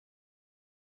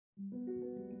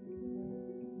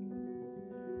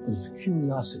There's a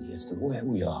curiosity as to where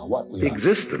we are, what we are.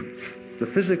 Existence, the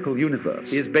physical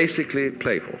universe, is basically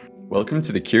playful. Welcome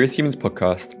to the Curious Humans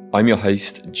podcast. I'm your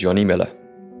host, Johnny Miller.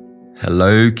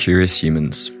 Hello, Curious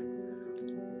Humans.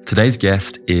 Today's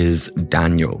guest is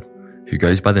Daniel, who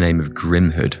goes by the name of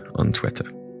Grimhood on Twitter.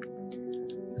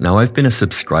 Now, I've been a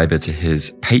subscriber to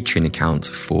his Patreon account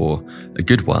for a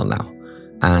good while now,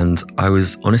 and I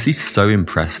was honestly so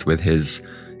impressed with his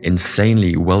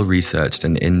insanely well-researched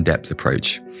and in-depth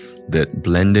approach that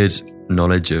blended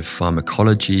knowledge of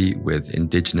pharmacology with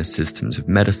indigenous systems of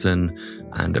medicine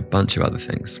and a bunch of other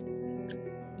things.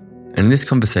 And in this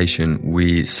conversation,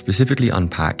 we specifically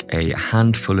unpack a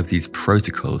handful of these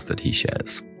protocols that he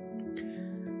shares.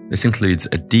 This includes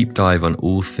a deep dive on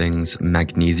all things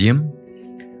magnesium,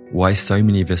 why so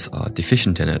many of us are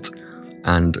deficient in it,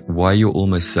 and why you're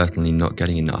almost certainly not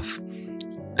getting enough,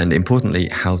 and importantly,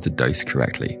 how to dose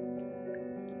correctly.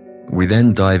 We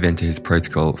then dive into his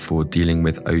protocol for dealing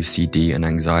with OCD and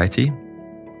anxiety,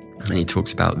 and he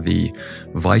talks about the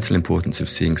vital importance of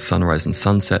seeing sunrise and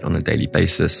sunset on a daily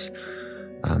basis,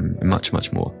 and much,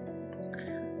 much more.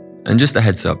 And just a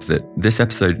heads up that this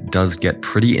episode does get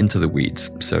pretty into the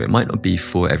weeds, so it might not be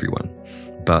for everyone.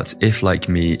 But if, like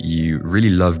me, you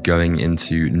really love going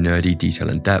into nerdy detail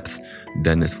and depth,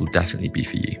 then this will definitely be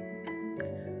for you.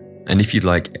 And if you'd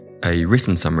like a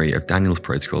written summary of Daniel's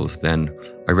protocols, then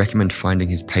I recommend finding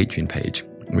his Patreon page,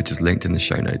 which is linked in the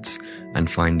show notes, and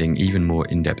finding even more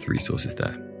in-depth resources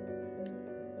there.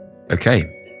 Okay,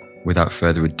 without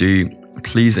further ado,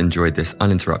 please enjoy this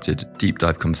uninterrupted deep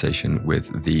dive conversation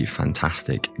with the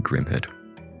fantastic Grimhood.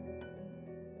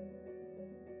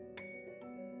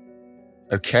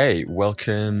 Okay,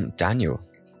 welcome, Daniel.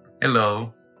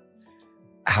 Hello.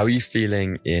 How are you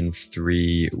feeling in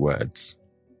 3 words?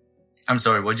 I'm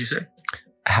sorry, what'd you say?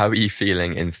 How are you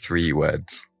feeling in 3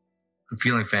 words? I'm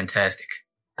feeling fantastic.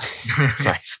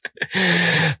 Nice.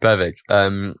 Perfect.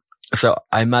 So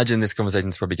I imagine this conversation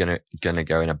is probably gonna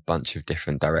go in a bunch of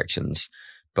different directions.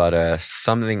 But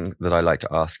something that I like to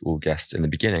ask all guests in the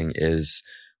beginning is,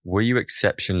 were you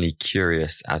exceptionally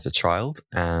curious as a child?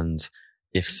 And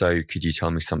if so, could you tell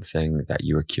me something that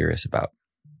you were curious about?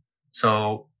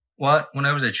 So when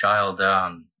I was a child,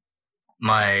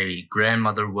 my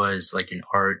grandmother was like an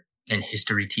art and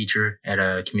history teacher at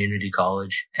a community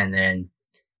college. And then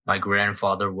my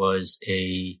grandfather was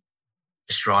a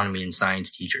astronomy and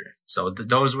science teacher. So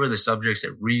those were the subjects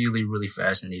that really, really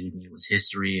fascinated me, was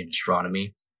history and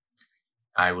astronomy.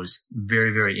 I was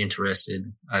very, very interested.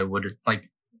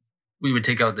 We would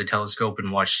take out the telescope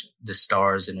and watch the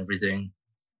stars and everything.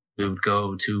 We would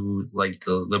go to like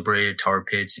the La Brea tar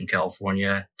pits in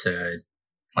California to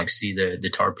like see the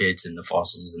tar pits and the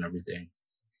fossils and everything.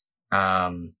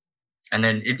 And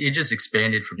then it just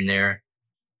expanded from there.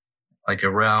 Like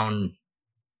around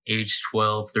age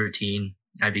 12, 13,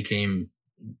 I became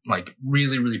like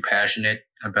really, really passionate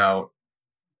about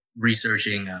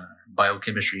researching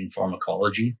biochemistry and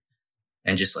pharmacology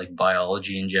and just like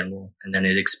biology in general. And then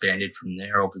it expanded from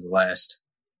there over the last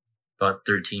about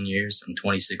 13 years. I'm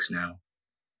 26 now.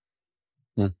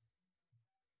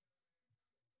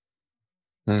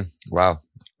 Wow.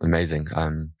 Amazing.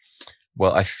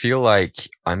 Well, I feel like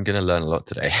I'm going to learn a lot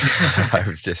today.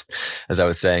 As I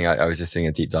was saying, I was just doing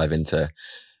a deep dive into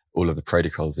all of the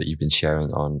protocols that you've been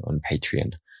sharing on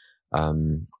Patreon.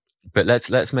 But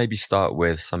let's maybe start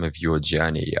with some of your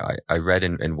journey. I read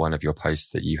in one of your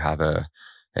posts that you have a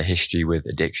history with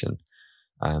addiction.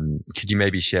 Could you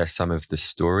maybe share some of the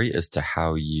story as to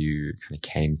how you kind of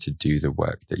came to do the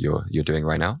work that you're doing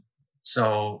right now?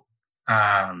 So,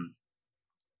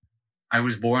 I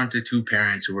was born to 2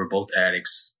 parents who were both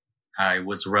addicts. I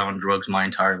was around drugs my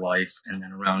entire life. And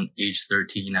then around age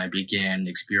 13, I began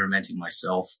experimenting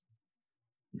myself.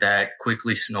 That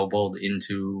quickly snowballed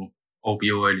into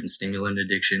opioid and stimulant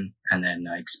addiction. And then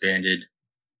I expanded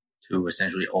to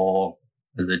essentially all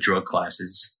of the drug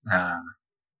classes.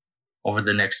 Over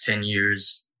the next 10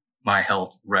 years, my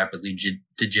health rapidly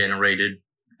degenerated.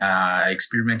 I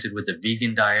experimented with a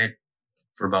vegan diet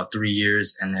for about 3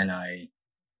 years, and then I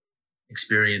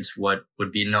experienced what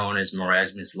would be known as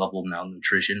Marasmus level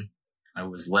malnutrition. I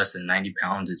was less than 90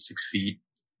 pounds at 6 feet.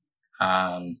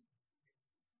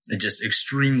 Just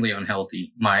extremely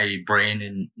unhealthy. My brain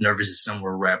and nervous system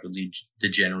were rapidly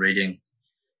degenerating.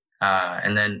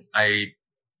 And then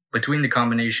between the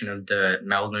combination of the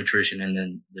malnutrition and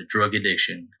then the drug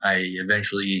addiction, I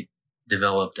eventually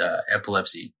developed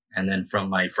epilepsy. And then from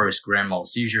my first grand mal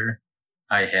seizure,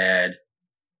 I had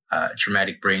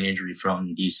traumatic brain injury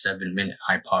from the 7-minute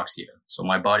hypoxia. So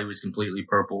my body was completely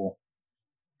purple.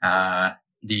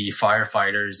 the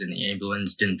firefighters and the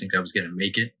ambulance didn't think I was going to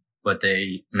make it, but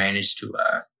they managed to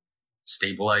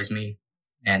stabilize me.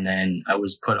 And then I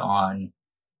was put on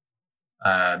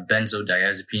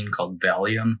benzodiazepine called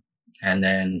Valium, and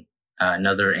then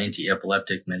another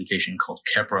anti-epileptic medication called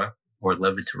Keppra, or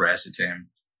levetiracetam.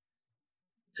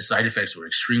 The side effects were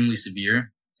extremely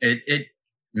severe. It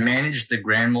managed the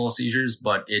grand mal seizures,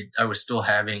 but I was still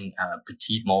having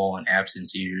petit mal and absent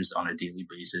seizures on a daily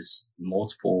basis,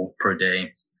 multiple per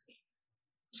day.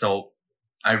 So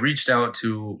I reached out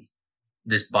to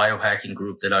this biohacking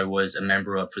group that I was a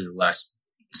member of for the last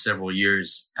several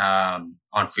years on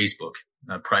Facebook,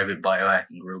 a private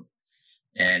biohacking group.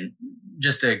 And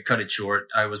just to cut it short,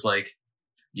 I was like,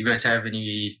 do you guys have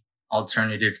any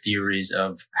alternative theories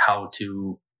of how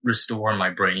to restore my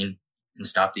brain and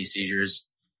stop these seizures?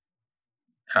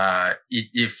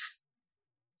 If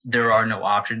there are no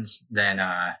options, then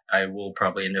I will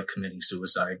probably end up committing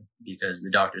suicide, because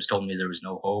the doctors told me there was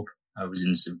no hope. I was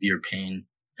in severe pain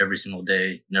every single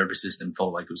day. Nervous system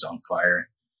felt like it was on fire.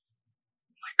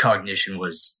 My cognition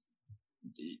was,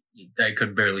 I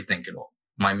could barely think at all.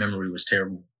 My memory was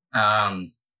terrible.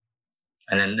 And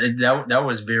then that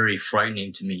was very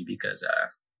frightening to me, because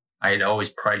I had always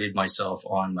prided myself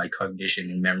on my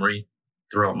cognition and memory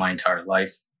throughout my entire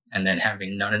life. And then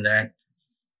having none of that,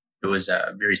 it was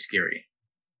very scary.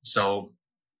 So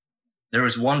there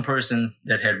was one person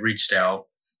that had reached out.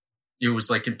 It was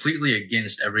like completely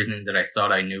against everything that I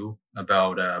thought I knew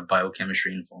about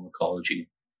biochemistry and pharmacology.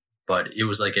 But it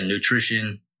was like a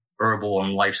nutrition, herbal,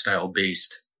 and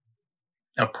lifestyle-based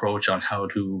approach on how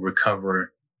to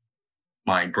recover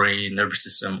my brain, nervous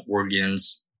system,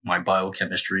 organs, my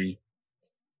biochemistry.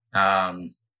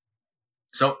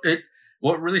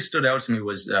 What really stood out to me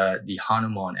was the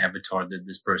Hanuman avatar that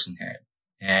this person had.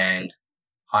 And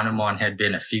Hanuman had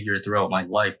been a figure throughout my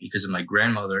life because of my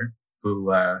grandmother,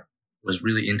 who was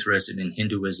really interested in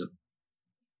Hinduism.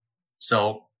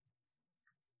 So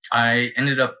I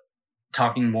ended up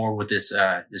talking more with this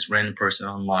random person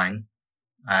online.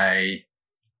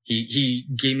 He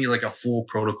gave me like a full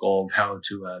protocol of how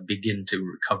to begin to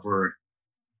recover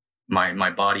my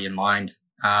body and mind.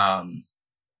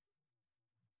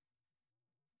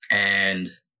 And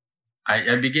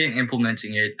I began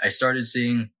implementing it. I started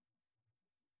seeing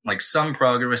like some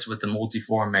progress with the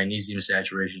multiform magnesium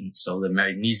saturation, so the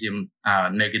magnesium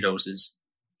megadoses.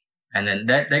 And then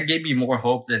that gave me more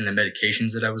hope than the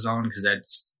medications that I was on, because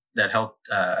that helped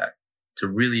to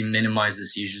really minimize the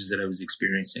seizures that I was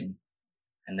experiencing.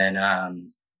 And then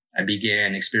I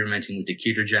began experimenting with the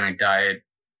ketogenic diet,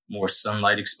 more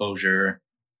sunlight exposure,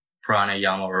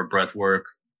 pranayama or breath work,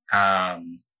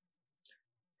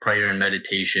 prayer and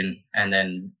meditation, and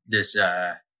then this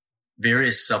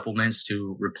various supplements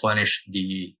to replenish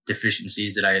the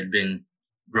deficiencies that I had been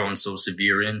growing so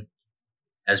severe in,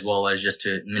 as well as just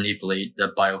to manipulate the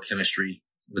biochemistry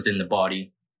within the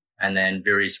body, and then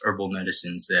various herbal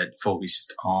medicines that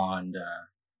focused on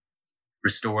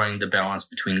restoring the balance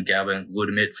between GABA and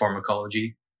glutamate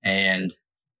pharmacology, and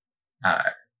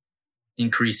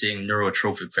increasing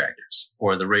neurotrophic factors,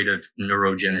 or the rate of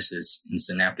neurogenesis and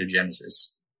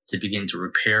synaptogenesis, to begin to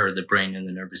repair the brain and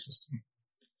the nervous system.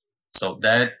 So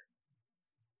that,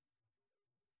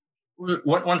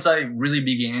 once I really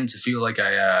began to feel like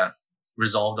I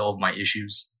resolved all of my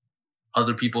issues,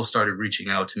 other people started reaching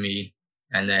out to me,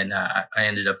 and then I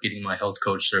ended up getting my health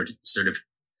coach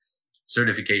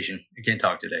certification. I can't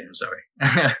talk today, I'm sorry.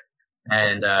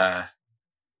 And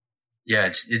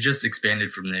it just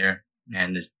expanded from there.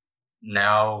 And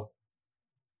now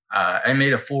I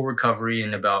made a full recovery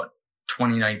in about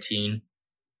 2019.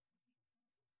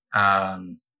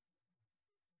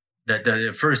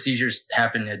 The first seizures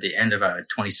happened at the end of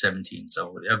 2017.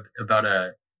 So about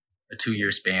a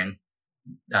 2-year span,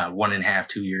 1.5,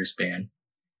 2 year span.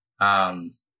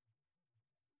 And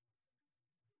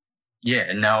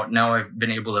now I've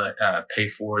been able to pay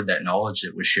forward that knowledge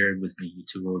that was shared with me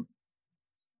to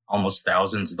almost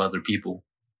thousands of other people.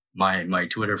 My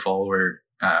Twitter follower,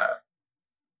 I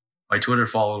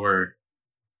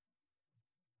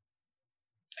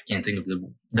can't think of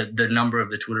the number of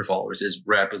the Twitter followers is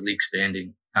rapidly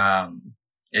expanding.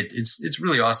 It's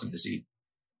really awesome to see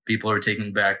people are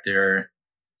taking back their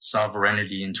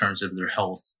sovereignty in terms of their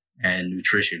health and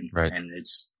nutrition. Right. And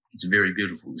it's very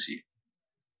beautiful to see.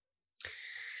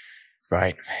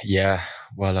 Right. Yeah.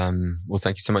 Well,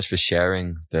 thank you so much for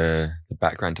sharing the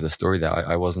background to the story there.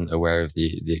 I wasn't aware of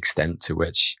the extent to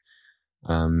which,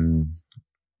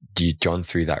 you'd gone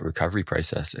through that recovery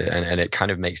process. And it kind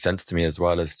of makes sense to me as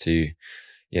well as to,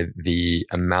 the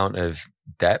amount of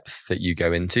depth that you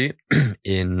go into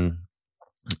in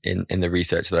in the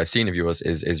research that I've seen of yours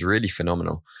is really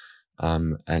phenomenal.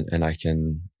 And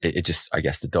it just, I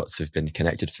guess the dots have been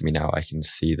connected for me now. I can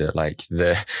see that like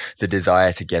the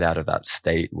desire to get out of that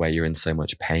state where you're in so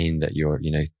much pain that you're,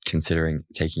 considering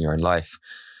taking your own life.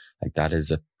 Like that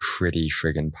is a pretty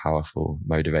friggin' powerful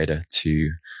motivator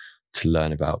to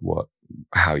learn about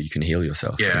how you can heal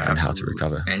yourself and how to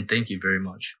recover. And thank you very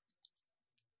much.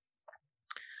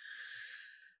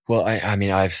 Well, I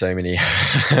mean, I have so many,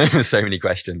 so many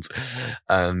questions.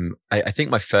 I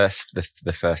think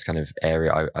the first kind of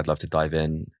area I'd love to dive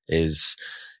in is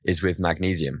with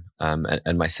magnesium.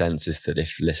 And my sense is that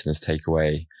if listeners take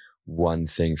away one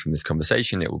thing from this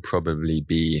conversation, it will probably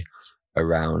be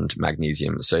around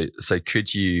magnesium. So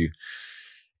could you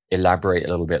elaborate a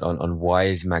little bit on why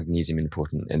is magnesium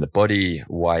important in the body,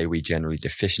 why are we generally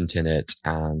deficient in it,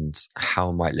 and how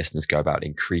might listeners go about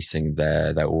increasing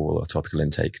their oral or topical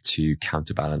intake to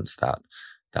counterbalance that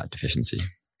deficiency?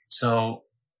 So,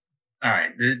 all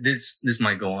right, this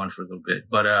might go on for a little bit,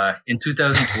 but in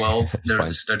 2012, there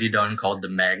was a study done called the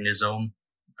Magnesome.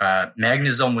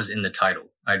 Magnesome was in the title.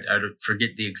 I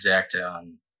forget the exact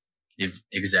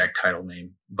title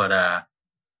name, but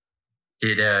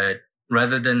it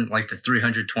rather than like the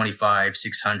 325,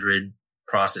 600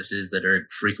 processes that are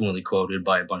frequently quoted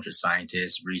by a bunch of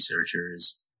scientists,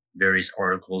 researchers, various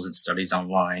articles and studies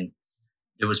online,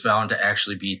 it was found to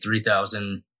actually be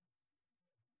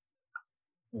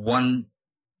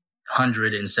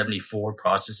 3,174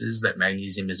 processes that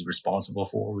magnesium is responsible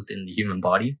for within the human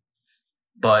body.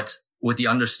 But with the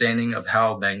understanding of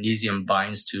how magnesium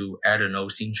binds to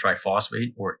adenosine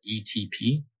triphosphate, or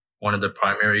ATP, one of the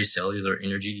primary cellular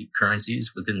energy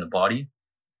currencies within the body,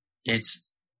 it's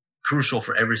crucial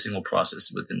for every single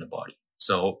process within the body.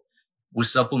 So with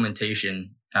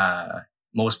supplementation,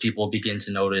 most people begin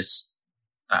to notice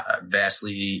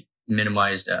vastly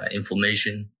minimized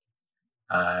inflammation,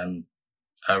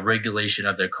 regulation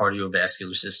of their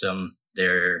cardiovascular system,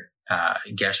 their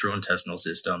gastrointestinal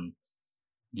system,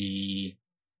 the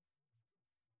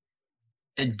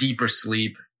deeper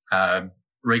sleep,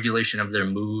 regulation of their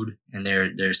mood and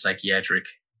their psychiatric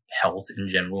health in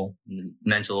general,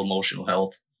 mental, emotional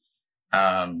health,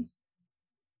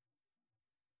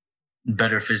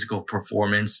 better physical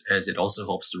performance, as it also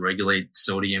helps to regulate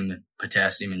sodium,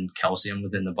 potassium, and calcium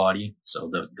within the body. So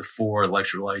the four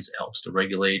electrolytes helps to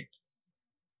regulate.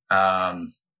 I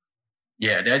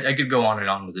could go on and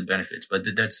on with the benefits, but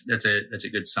that's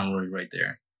a good summary right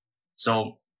there.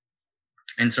 So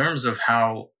in terms of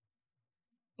how,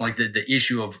 like the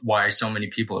issue of why so many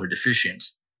people are deficient,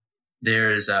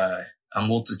 there's a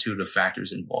multitude of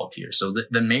factors involved here. So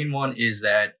the main one is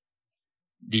that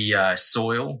the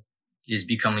soil is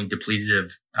becoming depleted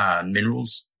of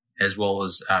minerals as well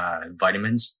as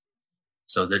vitamins.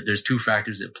 So there's two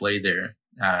factors at play there.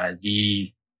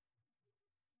 The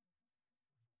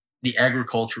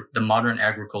modern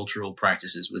agricultural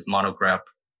practices with monocrop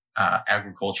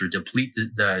agriculture deplete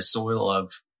the soil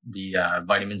of the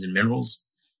vitamins and minerals.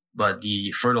 But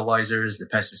the fertilizers, the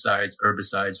pesticides,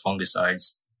 herbicides,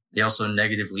 fungicides, they also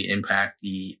negatively impact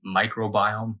the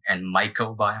microbiome and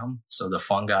mycobiome, so the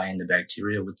fungi and the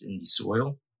bacteria within the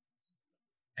soil.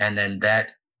 And then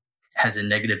that has a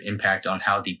negative impact on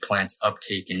how the plants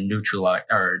uptake and neutralize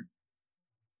or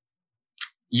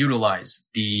utilize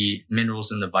the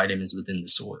minerals and the vitamins within the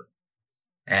soil.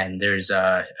 And there's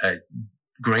a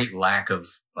great lack of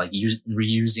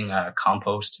reusing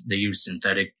compost. They use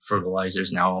synthetic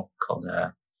fertilizers now called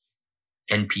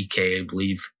NPK, I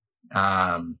believe.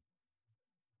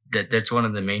 That's one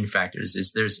of the main factors,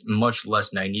 is there's much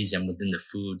less magnesium within the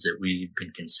foods that we've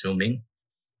been consuming.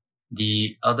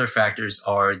 The other factors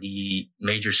are the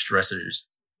major stressors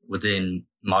within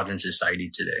modern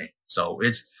society today. So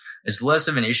it's less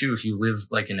of an issue if you live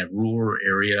like in a rural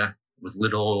area with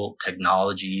little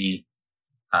technology,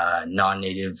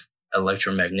 non-native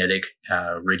electromagnetic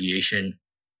radiation,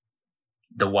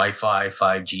 the Wi-Fi,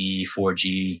 5G,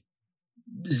 4G,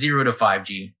 0 to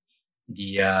 5G,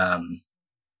 the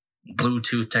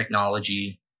Bluetooth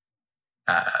technology,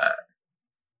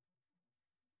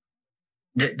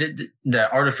 the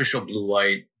artificial blue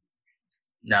light,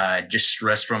 just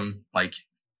stress from like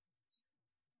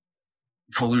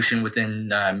pollution within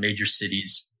major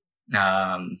cities,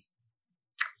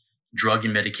 drug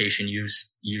and medication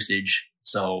usage.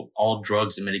 So all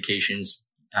drugs and medications,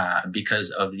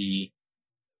 because of the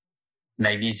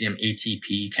magnesium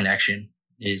ATP connection,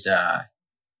 is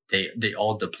they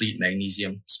all deplete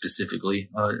magnesium specifically,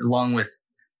 along with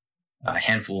a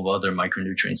handful of other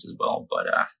micronutrients as well. But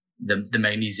the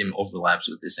magnesium overlaps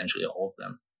with essentially all of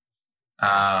them.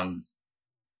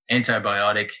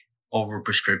 Antibiotic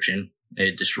overprescription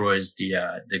It destroys the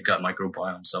gut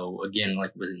microbiome. So again,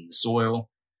 like within the soil,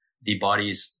 the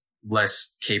body's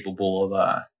less capable of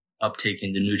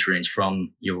uptaking the nutrients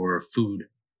from your food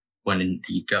when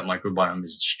the gut microbiome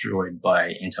is destroyed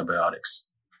by antibiotics.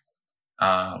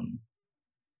 And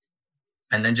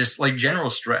then just like general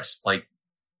stress, like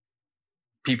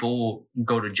people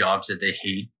go to jobs that they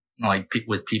hate, like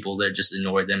with people that just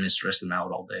annoy them and stress them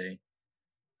out all day.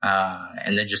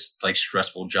 And then just like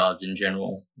stressful jobs in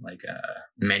general, like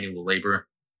manual labor,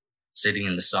 sitting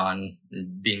in the sun,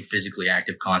 and being physically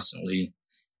active constantly,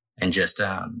 and just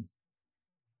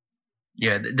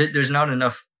there's not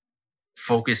enough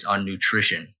focus on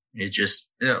nutrition. It's just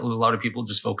a lot of people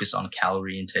just focus on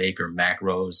calorie intake or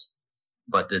macros,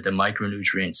 but the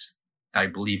micronutrients, I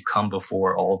believe, come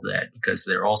before all of that because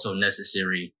they're also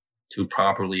necessary to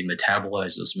properly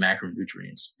metabolize those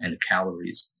macronutrients and the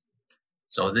calories.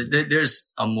 So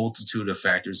there's a multitude of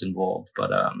factors involved,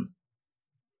 but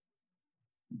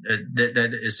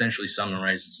that essentially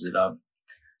summarizes it up.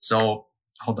 So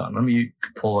hold on, let me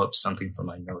pull up something from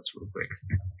my notes real quick.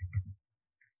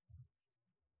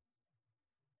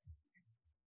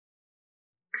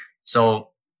 So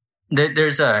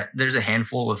there's a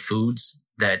handful of foods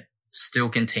that still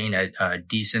contain a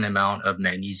decent amount of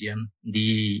magnesium.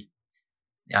 The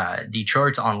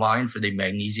charts online for the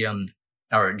magnesium,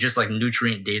 or just like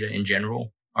nutrient data in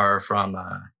general, are from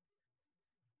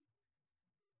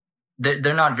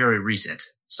they're not very recent.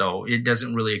 So it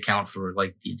doesn't really account for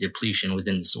like the depletion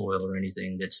within the soil or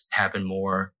anything that's happened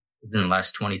more within the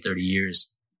last 20, 30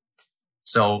 years.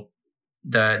 So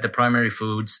the primary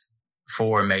foods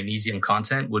for magnesium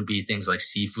content would be things like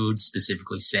seafood,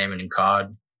 specifically salmon and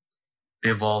cod.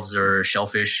 Bivalves or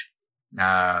shellfish,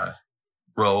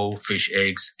 roe, fish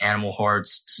eggs, animal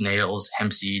hearts, snails,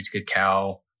 hemp seeds,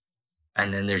 cacao.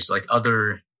 And then there's like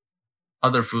other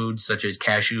foods such as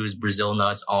cashews, Brazil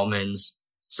nuts, almonds,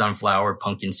 sunflower,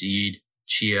 pumpkin seed,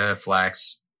 chia,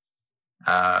 flax,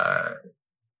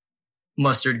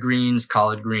 mustard greens,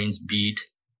 collard greens, beet,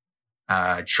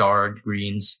 chard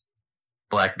greens,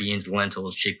 black beans,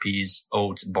 lentils, chickpeas,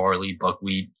 oats, barley,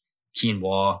 buckwheat,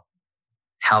 quinoa,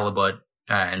 halibut,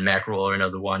 and mackerel are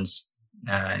another ones.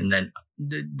 And then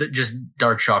just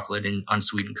dark chocolate and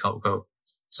unsweetened cocoa.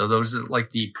 So those are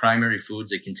like the primary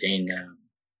foods that contain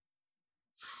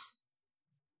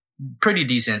pretty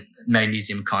decent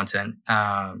magnesium content.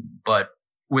 But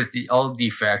with all of the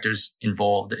factors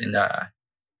involved in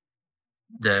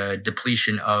the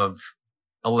depletion of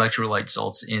electrolyte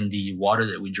salts in the water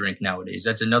that we drink nowadays,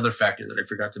 that's another factor that I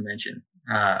forgot to mention.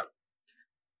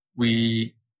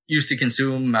 We used to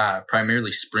consume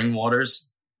primarily spring waters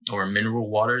or mineral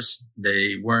waters.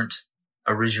 They weren't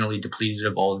originally depleted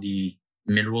of all the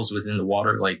minerals within the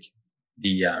water, like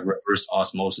the reverse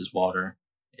osmosis water.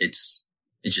 It's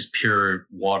just pure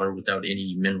water without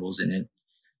any minerals in it,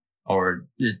 or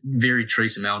very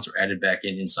trace amounts are added back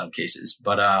in some cases.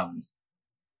 But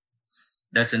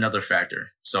that's another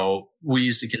factor. So we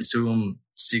used to consume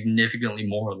significantly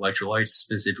more electrolytes,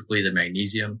 specifically the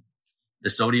magnesium. The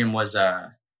sodium was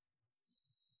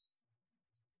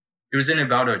it was in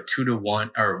about a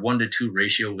 2-to-1 or 1-to-2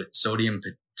 ratio with sodium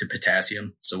to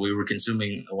potassium. So we were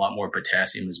consuming a lot more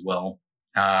potassium as well.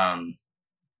 I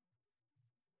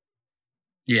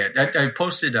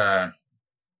posted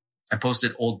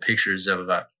old pictures of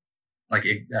the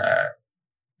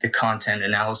content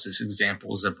analysis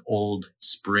examples of old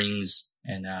springs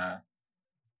and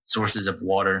sources of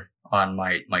water on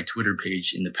my Twitter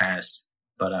page in the past.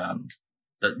 But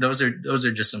those are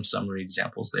just some summary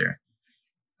examples there.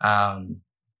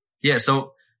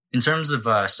 So in terms of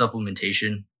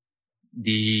supplementation,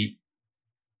 the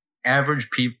average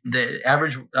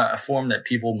form that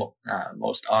people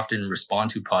most often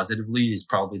respond to positively is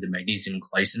probably the magnesium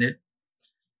glycinate.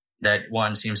 That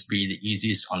one seems to be the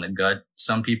easiest on the gut.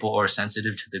 Some people are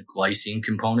sensitive to the glycine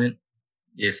component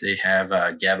if they have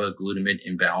GABA glutamate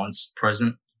imbalance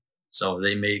present. So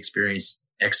they may experience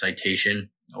excitation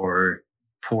or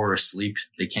poor sleep.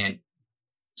 They can't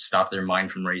stop their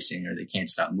mind from racing, or they can't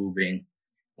stop moving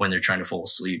when they're trying to fall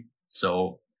asleep.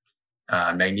 So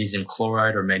magnesium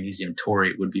chloride or magnesium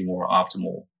taurate would be more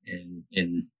optimal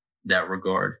in that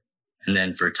regard. And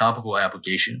then for topical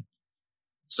application,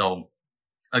 so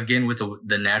again, with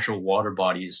the natural water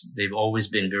bodies, they've always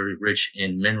been very rich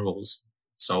in minerals.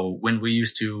 So when we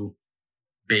used to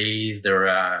bathe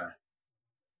or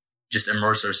just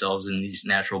immerse ourselves in these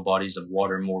natural bodies of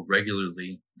water more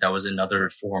regularly, that was another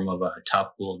form of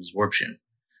topical absorption.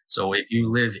 So if you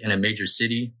live in a major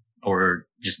city or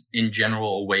just in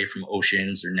general away from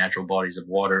oceans or natural bodies of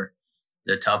water,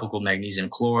 the topical magnesium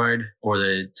chloride or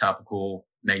the topical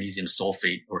magnesium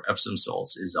sulfate or Epsom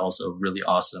salts is also a really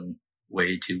awesome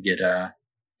way to get to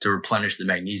replenish the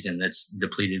magnesium that's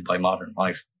depleted by modern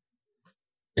life.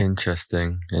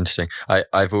 Interesting.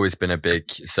 I've always been a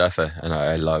big surfer, and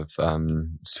I love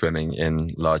swimming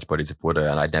in large bodies of water,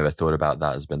 and I'd never thought about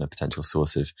that as being a potential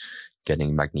source of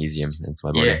getting magnesium into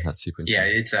my body. Yeah. That's super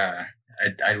interesting. Yeah, it's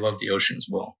I love the ocean as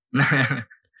well.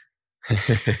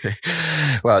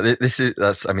 Wow,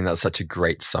 that's such a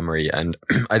great summary. And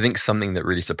I think something that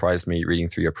really surprised me reading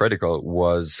through your protocol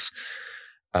was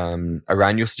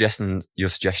around your suggestion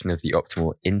of the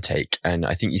optimal intake. And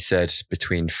I think you said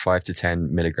between 5 to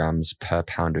 10 milligrams per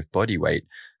pound of body weight.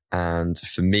 And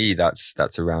for me,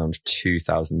 that's around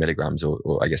 2,000 milligrams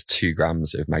or I guess 2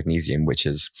 grams of magnesium, which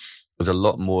was a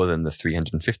lot more than the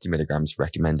 350 milligrams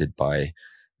recommended by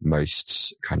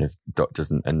most kind of doctors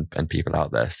and people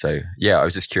out there. So yeah, I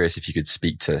was just curious if you could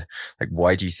speak to, like,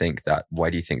 why do you think that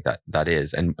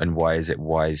is, and why is it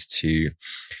wise to,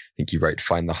 I think you wrote,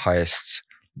 find the highest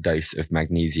dose of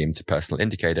magnesium to personal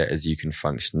indicator as you can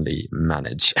functionally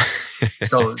manage.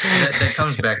 So that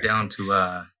comes back down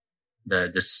to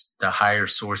the higher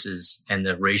sources and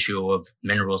the ratio of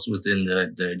minerals within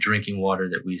the drinking water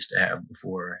that we used to have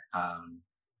before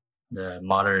the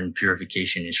modern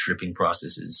purification and stripping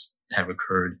processes have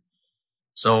occurred.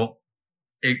 So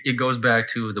it goes back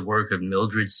to the work of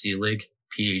Mildred Seelig,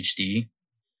 PhD.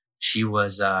 She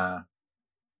was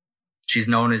she's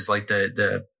known as like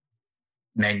the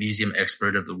magnesium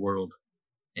expert of the world,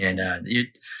 and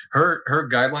her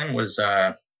guideline was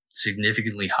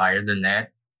significantly higher than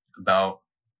that, about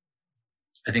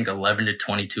I think 11 to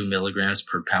 22 milligrams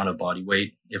per pound of body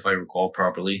weight, if I recall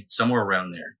properly, somewhere around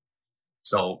there.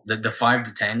 So the 5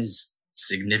 to 10 is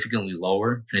significantly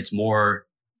lower, and it's more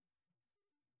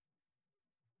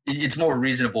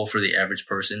reasonable for the average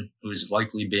person who's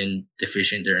likely been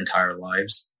deficient their entire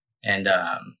lives. And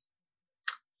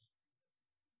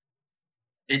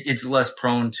it's less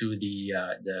prone to the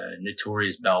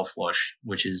notorious bowel flush,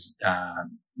 which is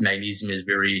magnesium is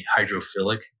very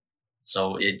hydrophilic.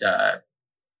 So it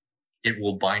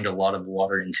will bind a lot of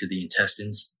water into the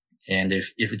intestines. And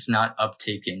if it's not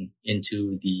uptaken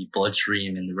into the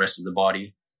bloodstream and the rest of the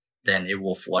body, then it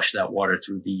will flush that water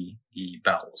through the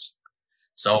bowels.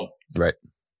 So right,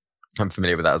 I'm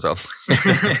familiar with that as well.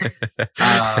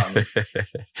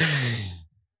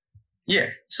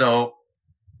 Yeah. So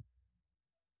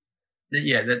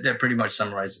yeah, that pretty much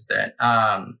summarizes that.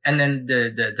 And then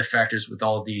the factors with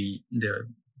all the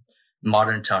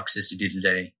modern toxicity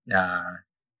today,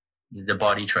 the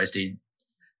body tries to,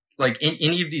 like in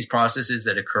any of these processes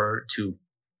that occur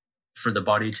for the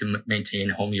body to maintain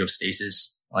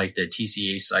homeostasis, like the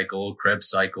TCA cycle, Krebs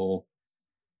cycle,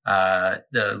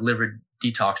 the liver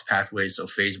detox pathways, so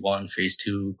phase 1, phase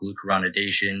 2,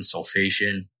 glucuronidation,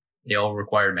 sulfation, they all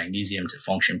require magnesium to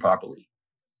function properly.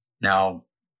 Now,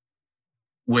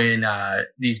 when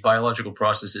these biological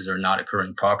processes are not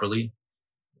occurring properly,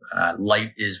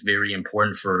 light is very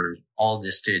important for all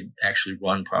this to actually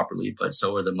run properly, but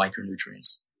so are the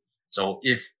micronutrients. So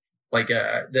if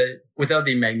without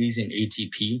the magnesium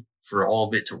ATP for all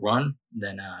of it to run,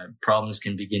 then problems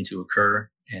can begin to occur,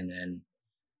 and then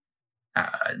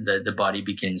the body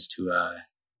begins to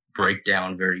break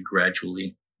down very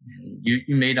gradually. And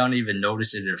you may not even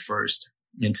notice it at first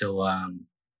until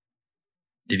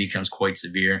it becomes quite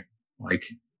severe. Like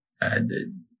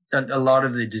a lot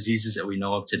of the diseases that we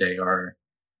know of today are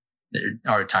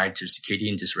tied to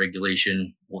circadian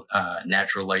dysregulation,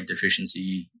 natural light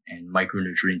deficiency, and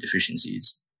micronutrient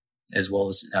deficiencies, as well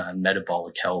as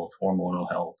metabolic health, hormonal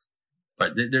health.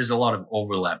 But there's a lot of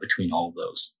overlap between all of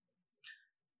those.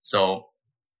 So,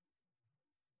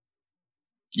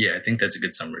 yeah, I think that's a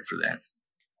good summary for that.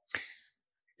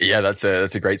 Yeah, that's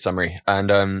a great summary.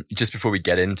 And just before we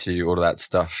get into all of that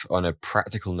stuff, on a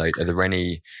practical note, are there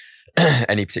any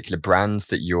particular brands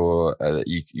that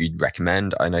you'd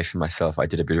recommend? I know for myself, I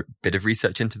did a bit of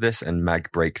research into this, and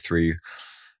Mag Breakthrough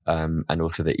and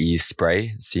also the Ease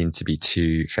Spray seem to be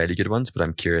two fairly good ones. But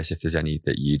I'm curious if there's any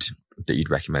that you'd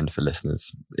recommend for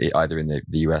listeners, either in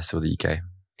the US or the UK,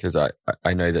 because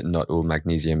I know that not all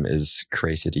magnesium is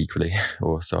created equally,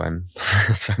 or so I'm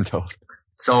told.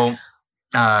 So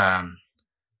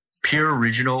pure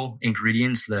original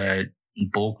ingredients, the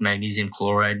bulk magnesium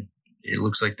chloride, it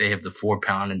looks like they have the 4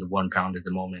 pound and the 1 pound at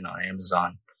the moment on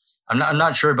Amazon. I'm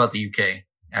not sure about the UK.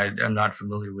 I'm not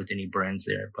familiar with any brands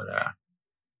there, but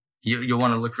you'll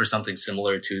want to look for something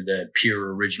similar to the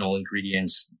pure original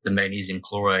ingredients, the magnesium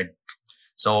chloride.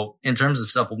 So in terms of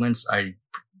supplements, I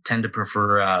tend to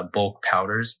prefer bulk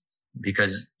powders,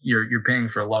 because you're paying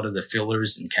for a lot of the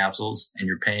fillers and capsules, and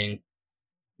you're paying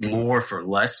more for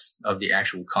less of the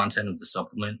actual content of the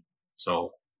supplement.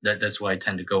 So that's why I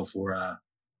tend to go for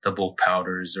the bulk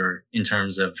powders, or in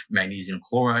terms of magnesium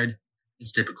chloride,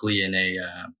 it's typically in a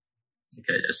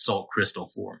salt crystal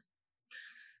form.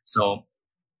 So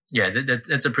yeah,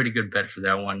 that's a pretty good bet for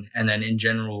that one. And then in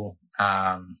general,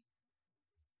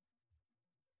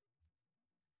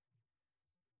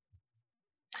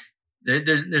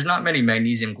 there's not many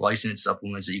magnesium glycinate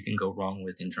supplements that you can go wrong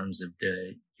with in terms of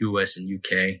the US and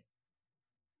UK.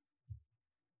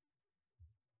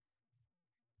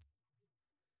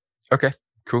 Okay,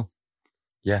 cool.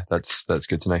 Yeah, that's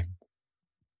good to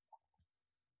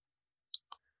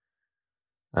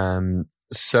know.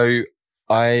 So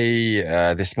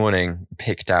I this morning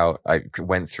I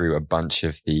went through a bunch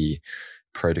of the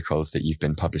protocols that you've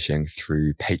been publishing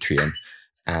through Patreon,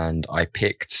 and I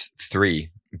picked 3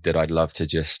 that I'd love to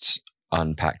just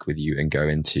unpack with you and go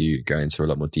into a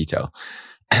lot more detail.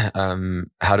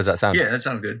 How does that sound? Yeah, that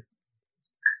sounds good.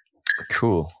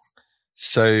 Cool.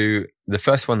 So the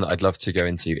first one that I'd love to go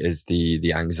into is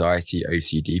the anxiety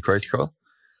OCD protocol.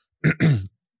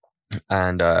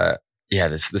 And yeah,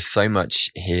 there's so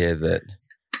much here that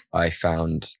I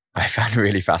found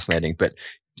really fascinating. But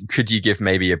could you give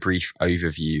maybe a brief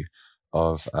overview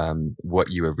of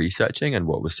what you were researching and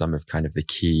what were some of kind of the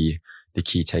key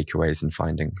takeaways and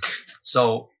findings?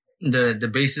 So the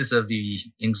basis of the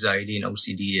anxiety and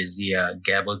OCD is the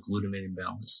GABA glutamate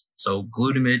imbalance. So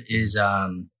glutamate is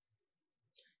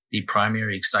the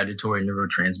primary excitatory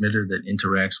neurotransmitter that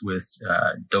interacts with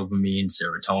dopamine,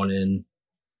 serotonin,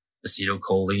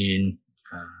 acetylcholine,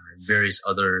 various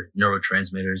other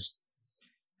neurotransmitters.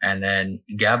 And then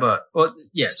GABA,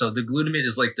 so the glutamate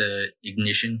is like the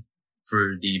ignition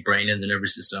for the brain and the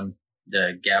nervous system.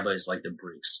 The GABA is like the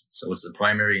brakes. So it's the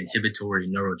primary inhibitory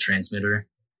neurotransmitter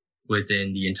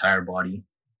within the entire body.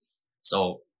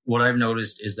 So what I've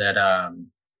noticed is that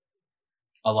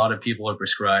a lot of people are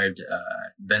prescribed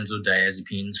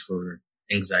benzodiazepines for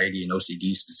anxiety and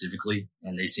OCD specifically,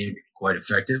 and they seem to be quite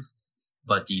effective.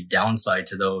 But the downside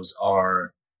to those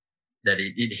are that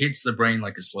it hits the brain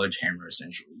like a sledgehammer,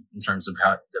 essentially, in terms of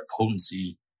how the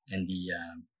potency and the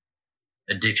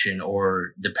addiction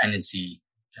or dependency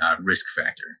risk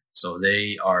factor. So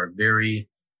they are very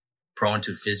prone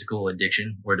to physical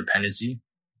addiction or dependency,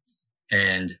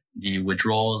 and the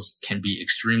withdrawals can be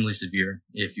extremely severe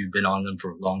if you've been on them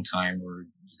for a long time, or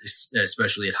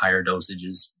especially at higher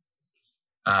dosages.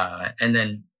 And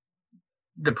then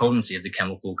the potency of the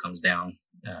chemical comes down,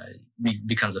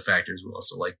 becomes a factor as well.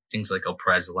 So like things like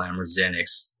alprazolam or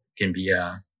Xanax can be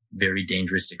very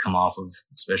dangerous to come off of,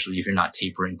 especially if you're not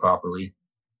tapering properly.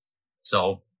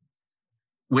 So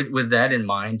with that in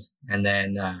mind, and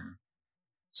then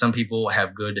some people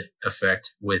have good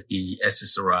effect with the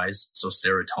SSRIs, so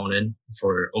serotonin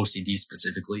for OCD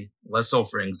specifically, less so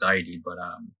for anxiety, but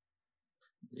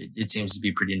it seems to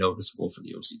be pretty noticeable for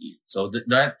the OCD. So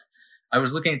that I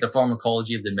was looking at the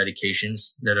pharmacology of the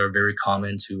medications that are very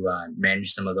common to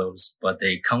manage some of those, but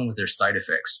they come with their side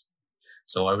effects.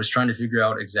 So I was trying to figure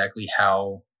out exactly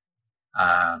how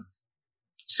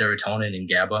serotonin and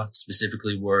GABA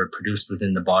specifically were produced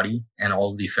within the body, and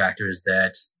all of the factors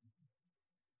that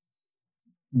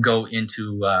go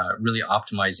into really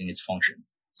optimizing its function.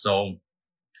 So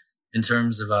in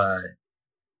terms of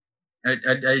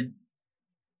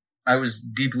I was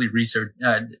deeply researched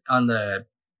on the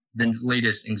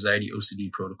latest anxiety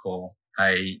OCD protocol.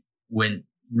 I went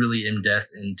really in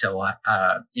depth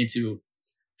into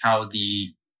how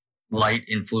the light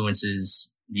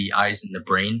influences the eyes and the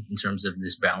brain in terms of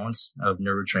this balance of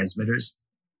neurotransmitters,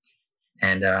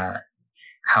 and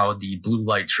how the blue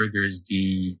light triggers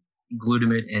the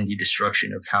glutamate and the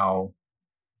destruction of how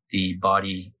the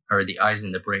body or the eyes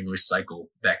and the brain recycle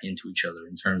back into each other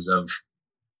in terms of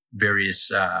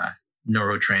various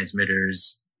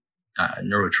neurotransmitters,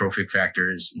 neurotrophic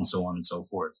factors, and so on and so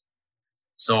forth.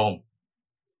 So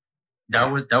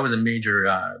that was a major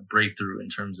breakthrough in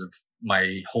terms of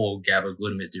my whole GABA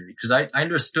glutamate theory, because I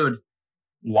understood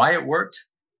why it worked,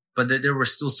 but that there were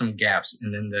still some gaps,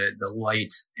 and then the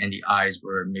light and the eyes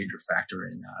were a major factor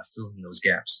in filling those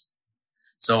gaps.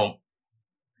 So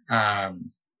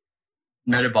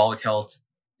metabolic health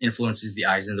influences the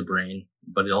eyes and the brain,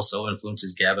 but it also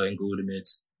influences GABA and glutamate.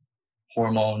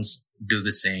 Hormones do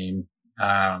the same.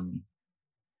 And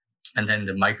then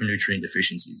the micronutrient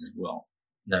deficiencies as well.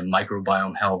 The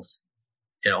microbiome health,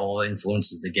 it all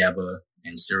influences the GABA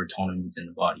and serotonin within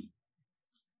the body.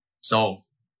 So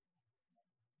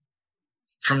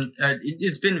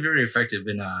it's been very effective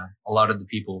in a lot of the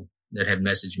people that have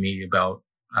messaged me about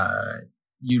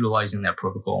utilizing that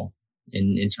protocol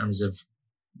in terms of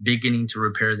beginning to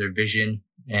repair their vision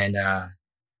and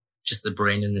just the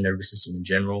brain and the nervous system in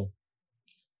general.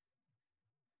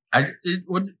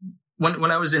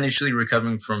 When I was initially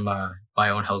recovering from my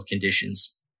own health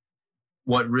conditions,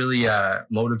 what really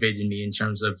motivated me in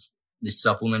terms of the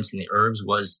supplements and the herbs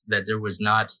was that there was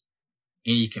not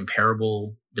any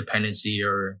comparable dependency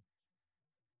or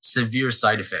severe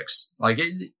side effects. Like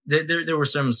there were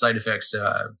some side effects,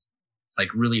 like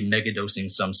really mega dosing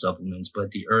some supplements,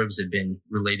 but the herbs have been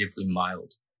relatively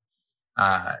mild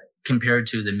compared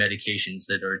to the medications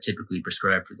that are typically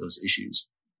prescribed for those issues.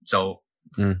 So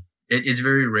it's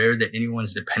very rare that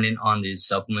anyone's dependent on these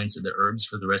supplements or the herbs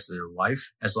for the rest of their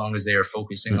life, as long as they are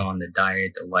focusing on the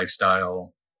diet, the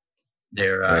lifestyle,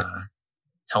 their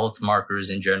health markers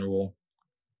in general.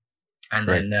 And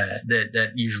then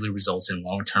that usually results in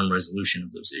long-term resolution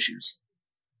of those issues.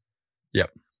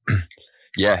 Yep.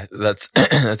 Yeah, that's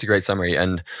that's a great summary.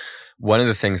 And one of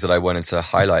the things that I wanted to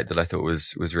highlight that I thought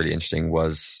was really interesting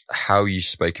was how you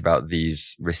spoke about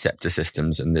these receptor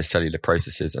systems and the cellular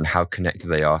processes and how connected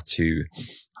they are to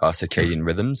our circadian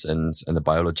rhythms and the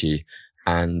biology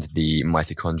and the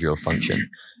mitochondrial function.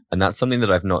 And that's something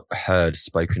that I've not heard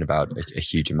spoken about a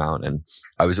huge amount. And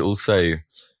I was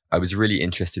really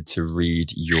interested to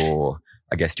read your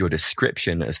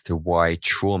description as to why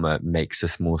trauma makes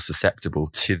us more susceptible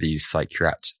to these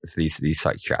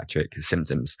psychiatric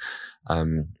symptoms.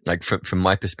 Like from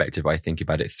my perspective, I think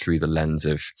about it through the lens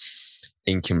of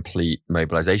incomplete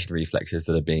mobilization reflexes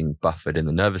that are being buffered in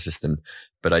the nervous system,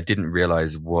 but I didn't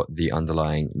realize what the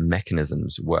underlying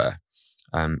mechanisms were.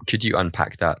 Could you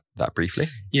unpack that briefly?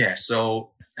 Yeah.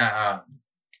 So,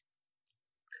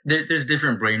 there's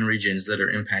different brain regions that are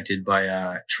impacted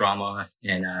by trauma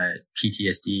and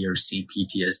PTSD or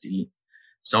CPTSD.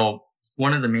 So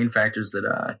one of the main factors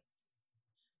that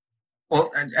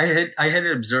I had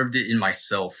observed it in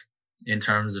myself in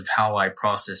terms of how I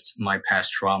processed my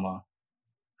past trauma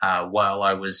while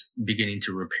I was beginning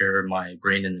to repair my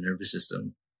brain and the nervous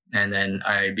system. And then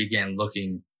I began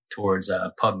looking towards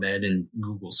PubMed and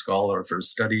Google Scholar for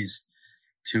studies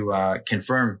to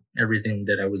confirm everything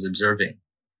that I was observing.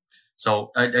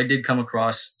 So I did come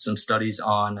across some studies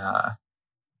on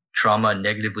trauma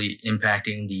negatively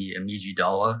impacting the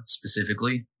amygdala,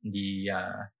 specifically the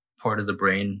part of the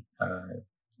brain,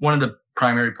 one of the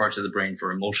primary parts of the brain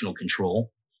for emotional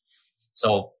control.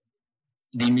 So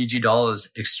the amygdala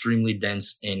is extremely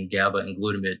dense in GABA and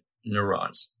glutamate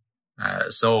neurons.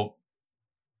 So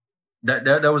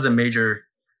that was a major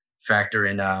factor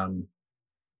in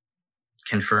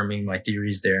confirming my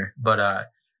theories there.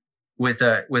 But with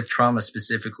trauma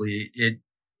specifically, it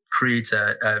creates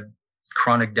a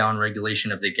chronic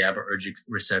downregulation of the GABAergic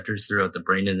receptors throughout the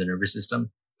brain and the nervous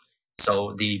system.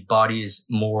 So the body is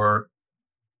more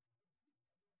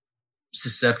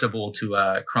susceptible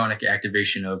to chronic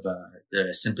activation of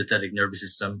the sympathetic nervous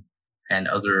system and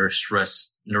other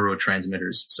stress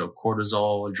neurotransmitters. So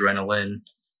cortisol, adrenaline,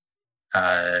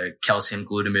 calcium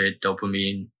glutamate,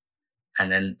 dopamine,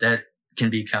 and then that can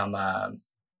become a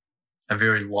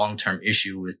very long-term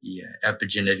issue with the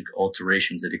epigenetic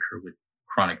alterations that occur with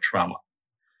chronic trauma.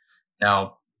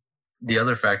 Now, the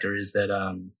other factor is that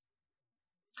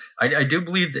I do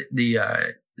believe that the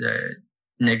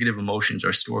negative emotions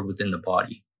are stored within the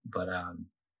body, but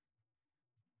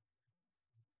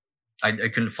I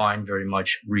couldn't find very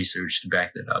much research to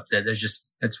back that up.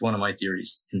 That's one of my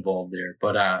theories involved there.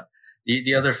 But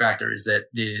the other factor is that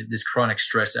this chronic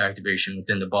stress activation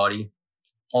within the body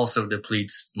also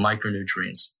depletes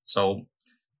micronutrients. So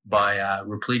by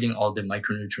repleting all the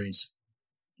micronutrients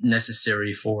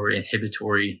necessary for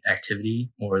inhibitory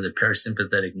activity or the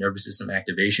parasympathetic nervous system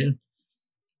activation,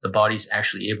 the body's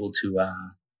actually able to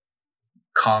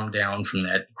calm down from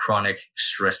that chronic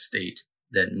stress state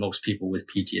that most people with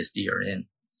PTSD are in.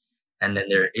 And then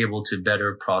they're able to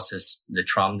better process the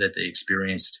trauma that they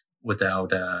experienced without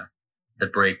the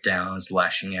breakdowns,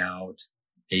 lashing out,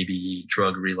 maybe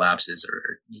drug relapses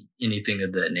or anything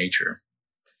of that nature.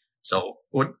 So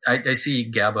what I see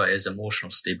GABA as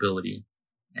emotional stability.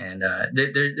 And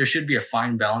there should be a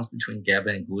fine balance between GABA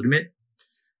and glutamate.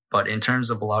 But in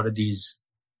terms of a lot of these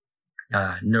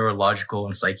neurological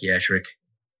and psychiatric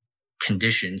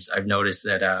conditions, I've noticed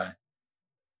that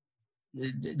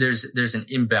there's an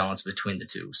imbalance between the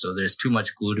two. So there's too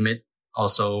much glutamate.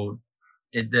 Also,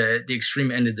 the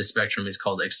extreme end of the spectrum is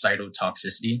called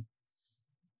excitotoxicity.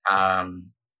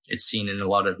 It's seen in a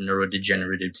lot of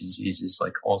neurodegenerative diseases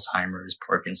like Alzheimer's,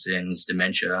 Parkinson's,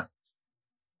 dementia.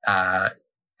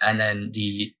 And then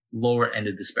the lower end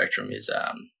of the spectrum is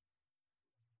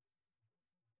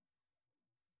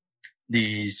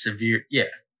the severe,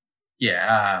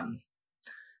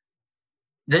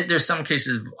 there's some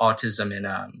cases of autism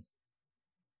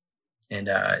and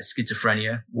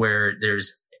schizophrenia where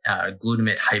there's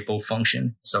glutamate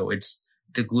hypofunction. So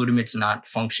the glutamate's not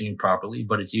functioning properly,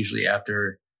 but it's usually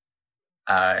after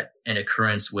an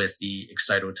occurrence with the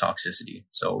excitotoxicity.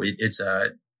 So it's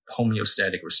a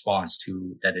homeostatic response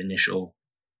to that initial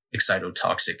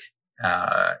excitotoxic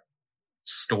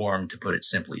storm, to put it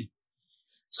simply.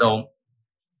 So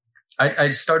I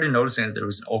started noticing that there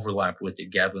was an overlap with the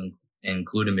GABA and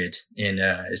glutamate in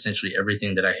essentially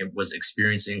everything that I was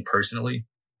experiencing personally,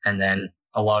 and then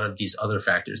a lot of these other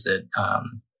factors that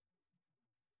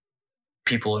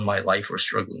people in my life were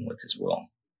struggling with as well.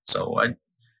 So I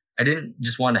didn't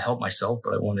just want to help myself,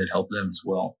 but I wanted to help them as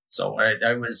well. So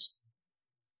I was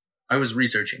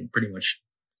researching pretty much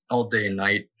all day and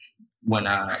night when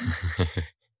my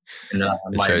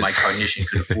cognition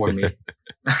could afford me.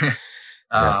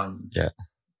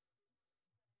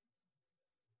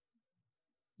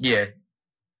 Yeah,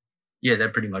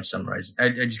 that pretty much summarizes. I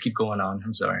just keep going on.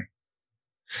 I'm sorry.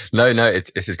 No,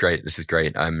 this is great. This is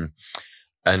great. And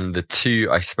the two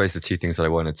things that I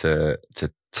wanted to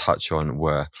touch on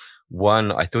were,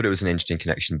 one, I thought it was an interesting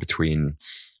connection between,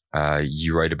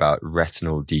 you wrote about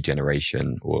retinal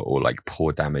degeneration or like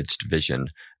poor damaged vision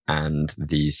and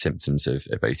the symptoms of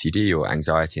OCD or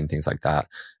anxiety and things like that.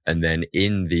 And then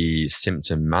in the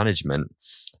symptom management,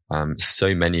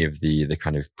 so many of the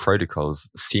kind of protocols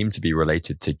seem to be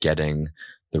related to getting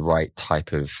the right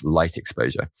type of light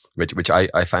exposure, which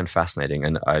I found fascinating.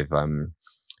 And I've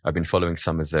been following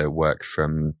some of the work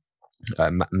from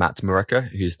Matt Muraca,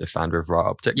 who's the founder of Ra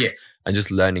Optics, and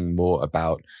just learning more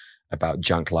about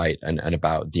junk light and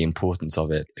about the importance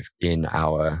of it in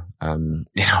our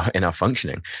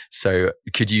functioning. So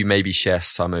could you maybe share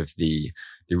some of the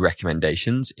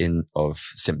recommendations of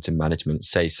symptom management?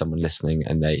 Say someone listening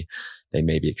and they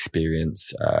maybe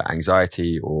experience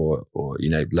anxiety or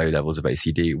low levels of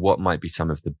OCD. What might be some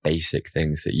of the basic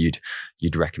things that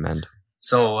you'd recommend?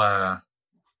 So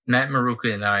Matt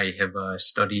Muraca and I have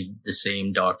studied the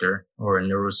same doctor, or a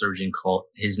neurosurgeon called,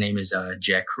 his name is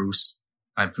Jack Kruse.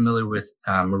 I'm familiar with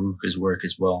Muraca's work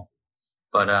as well.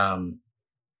 But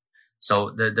so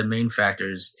the main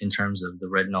factors in terms of the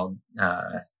retinal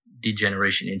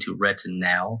degeneration into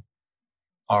retinal,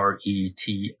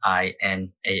 RETINAL,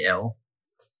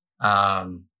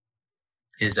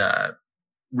 is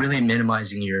really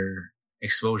minimizing your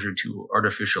exposure to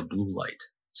artificial blue light.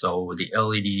 So the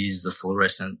LEDs, the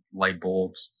fluorescent light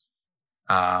bulbs,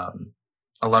 a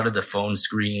lot of the phone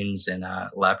screens and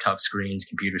laptop screens,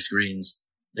 computer screens,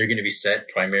 they're going to be set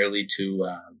primarily to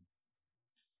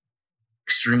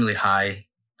extremely high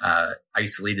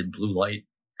isolated blue light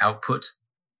output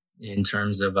in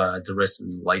terms of the rest of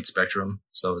the light spectrum.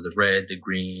 So the red, the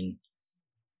green,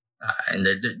 and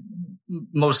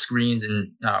most screens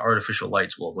and artificial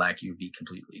lights will lack UV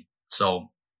completely. So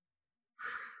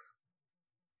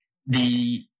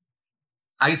the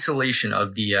isolation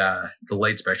of the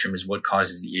light spectrum is what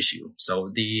causes the issue. So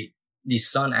the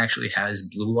sun actually has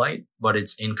blue light, but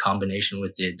it's in combination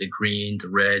with the green, the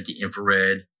red, the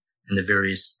infrared, and the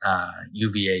various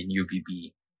UVA and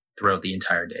UVB throughout the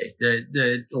entire day.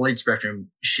 The light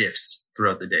spectrum shifts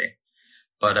throughout the day,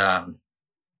 but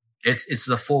it's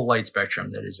the full light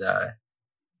spectrum that is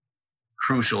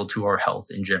crucial to our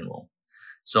health in general.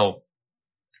 So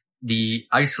the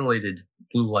isolated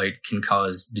blue light can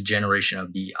cause degeneration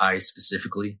of the eyes,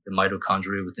 specifically the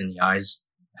mitochondria within the eyes,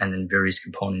 and then various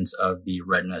components of the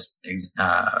retina,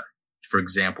 for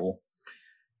example.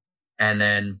 And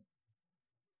then,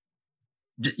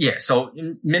 so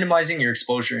minimizing your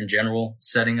exposure in general,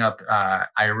 setting up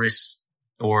iris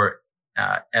or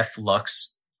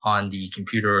F-Lux on the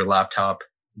computer or laptop.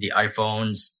 The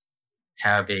iPhones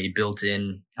have a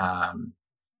built-in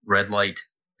red light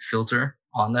filter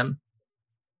on them.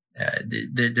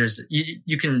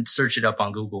 You can search it up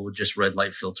on Google with just red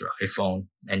light filter iPhone,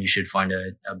 and you should find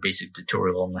a basic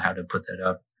tutorial on how to put that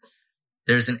up.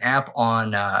 There's an app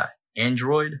on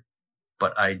Android,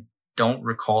 but I don't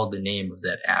recall the name of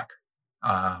that app.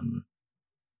 I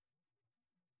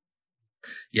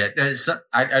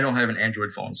don't have an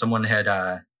Android phone. Someone had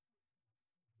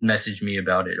messaged me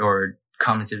about it or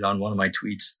commented on one of my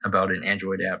tweets about an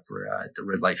Android app for the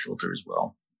red light filter as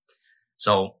well.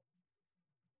 So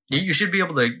you should be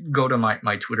able to go to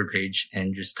my Twitter page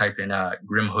and just type in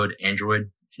Grimhood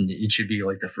Android, and it should be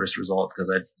like the first result, because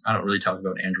I don't really talk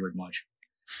about Android much.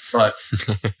 But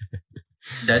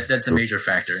that's a major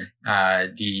factor.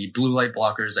 The blue light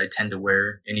blockers I tend to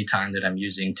wear anytime that I'm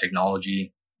using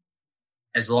technology,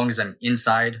 as long as I'm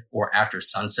inside or after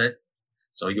sunset.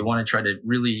 So you want to try to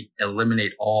really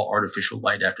eliminate all artificial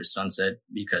light after sunset,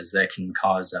 because that can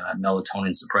cause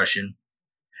melatonin suppression.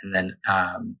 And then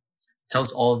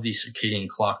tells all of the circadian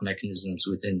clock mechanisms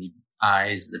within the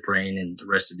eyes, the brain, and the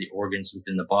rest of the organs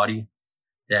within the body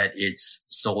that it's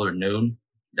solar noon.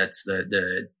 That's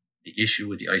the issue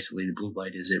with the isolated blue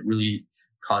light, is it really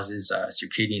causes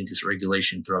circadian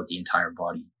dysregulation throughout the entire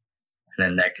body. And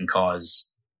then that can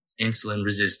cause insulin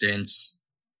resistance,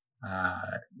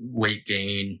 weight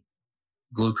gain,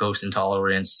 glucose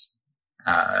intolerance,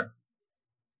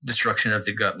 destruction of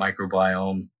the gut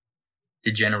microbiome,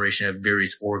 degeneration of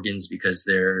various organs because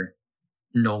they're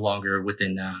no longer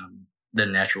within the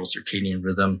natural circadian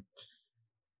rhythm.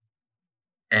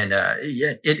 And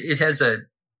it has a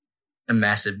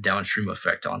massive downstream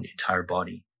effect on the entire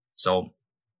body. So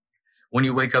when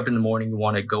you wake up in the morning, you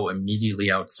want to go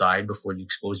immediately outside before you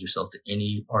expose yourself to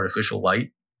any artificial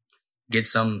light. Get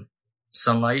some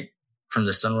sunlight from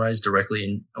the sunrise directly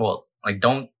in. Well, like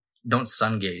don't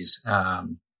sun gaze.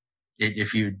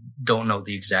 If you don't know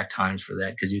the exact times for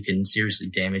that, because you can seriously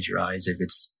damage your eyes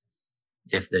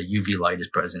if the UV light is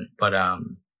present. But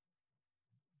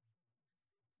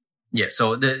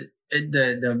so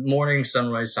the morning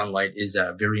sunrise sunlight is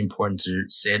very important to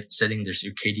setting the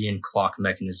circadian clock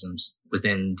mechanisms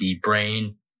within the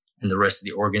brain and the rest of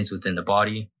the organs within the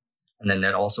body. And then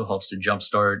that also helps to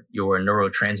jumpstart your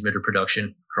neurotransmitter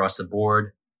production across the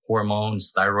board,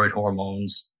 hormones, thyroid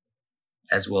hormones,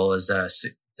 as well as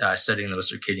setting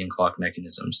those circadian clock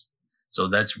mechanisms. So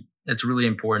that's really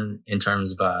important in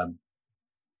terms of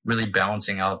really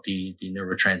balancing out the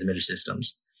neurotransmitter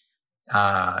systems.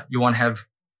 You want to have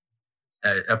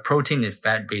a protein and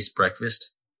fat-based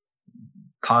breakfast,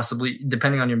 possibly,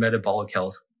 depending on your metabolic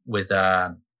health, with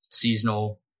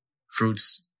seasonal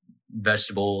fruits,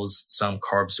 vegetables, some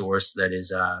carb source that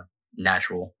is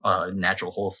natural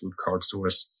whole food carb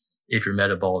source, if your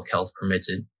metabolic health permits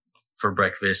it, for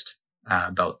breakfast,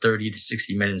 about 30 to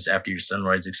 60 minutes after your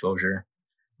sunrise exposure.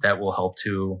 That will help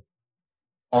to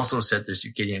also set the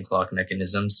circadian clock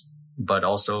mechanisms, but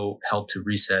also help to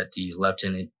reset the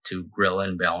leptin to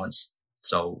ghrelin balance.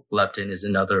 So leptin is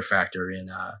another factor in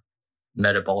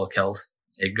metabolic health.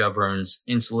 It governs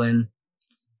insulin,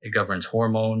 it governs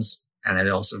hormones, and it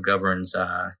also governs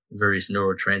various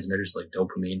neurotransmitters like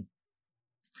dopamine.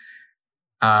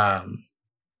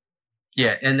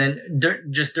 And then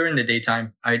just during the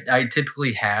daytime, I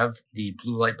typically have the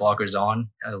blue light blockers on,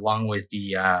 along with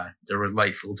the red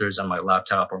light filters on my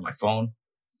laptop or my phone,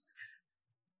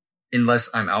 unless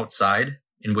I'm outside,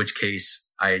 in which case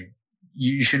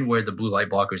you shouldn't wear the blue light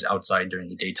blockers outside during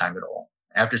the daytime at all.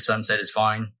 After sunset is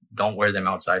fine. Don't wear them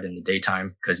outside in the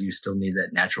daytime, because you still need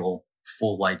that natural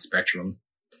full light spectrum.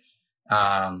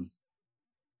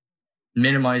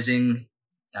 Minimizing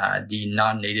the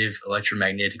non-native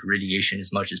electromagnetic radiation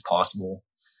as much as possible.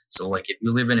 So like if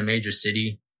you live in a major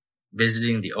city,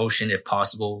 visiting the ocean if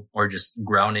possible, or just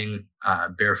grounding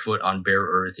barefoot on bare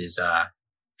earth is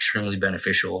extremely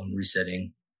beneficial in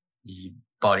resetting the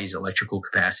body's electrical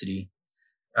capacity.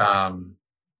 And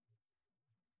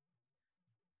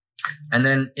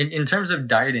then in terms of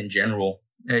diet in general,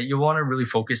 you want to really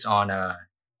focus on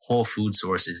whole food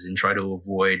sources and try to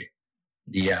avoid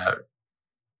the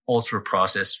ultra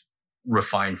processed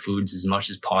refined foods as much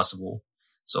as possible.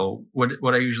 So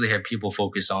what I usually have people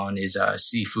focus on is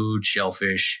seafood,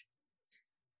 shellfish,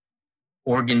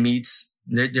 organ meats.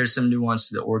 There's some nuance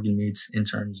to the organ meats in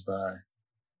terms of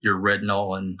your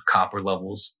retinol and copper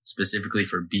levels, specifically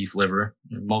for beef liver.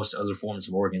 Most other forms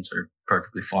of organs are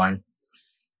perfectly fine.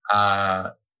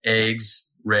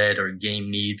 Eggs, red or game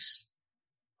meats,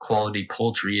 quality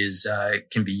poultry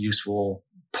can be useful.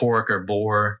 Pork or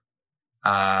boar,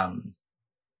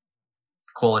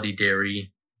 quality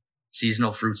dairy,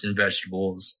 seasonal fruits and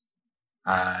vegetables,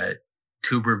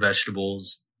 tuber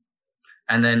vegetables.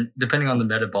 And then depending on the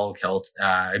metabolic health,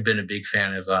 I've been a big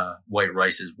fan of white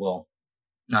rice as well.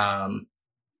 And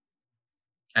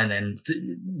then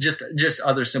just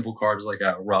other simple carbs like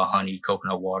raw honey,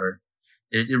 coconut water.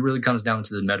 It really comes down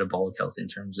to the metabolic health in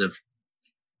terms of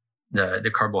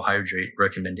the carbohydrate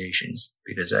recommendations,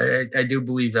 because I do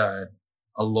believe a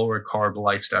lower carb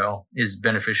lifestyle is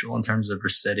beneficial in terms of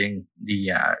resetting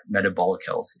the metabolic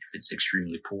health if it's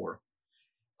extremely poor.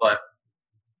 But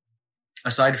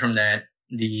aside from that,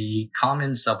 the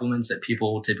common supplements that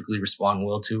people typically respond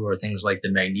well to are things like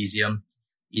the magnesium,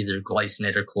 either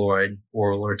glycinate or chloride,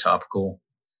 oral or topical,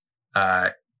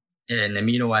 an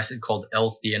amino acid called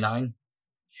L-theanine.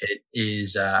 It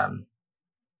is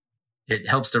it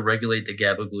helps to regulate the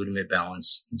GABA-glutamate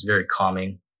balance. It's very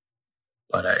calming,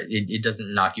 but it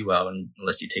doesn't knock you out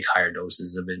unless you take higher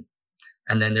doses of it.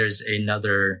 And then there's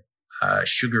another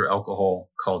sugar alcohol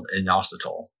called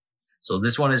inositol. So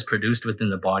this one is produced within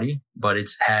the body, but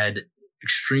it's had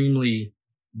extremely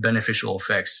beneficial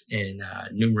effects in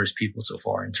numerous people so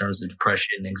far in terms of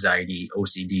depression, anxiety,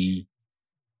 OCD,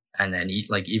 and then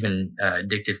even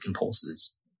addictive compulsives.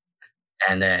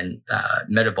 And then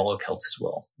metabolic health as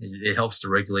well. It helps to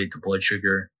regulate the blood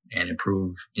sugar and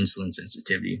improve insulin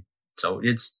sensitivity. So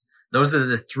those are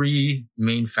the three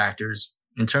main factors.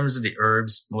 In terms of the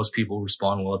herbs, most people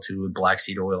respond well to black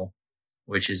seed oil,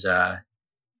 which is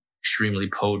extremely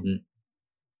potent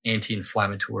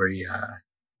anti-inflammatory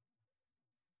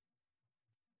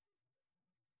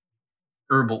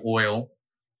herbal oil.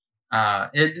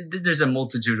 There's a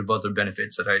multitude of other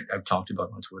benefits that I've talked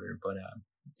about on Twitter, but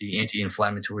the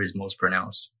anti-inflammatory is most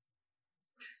pronounced.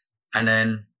 And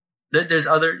then there's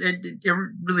other, it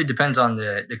really depends on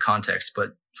the context,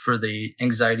 but for the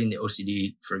anxiety and the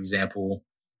OCD, for example,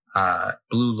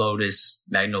 Blue Lotus,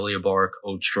 Magnolia Bark,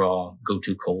 Oat Straw,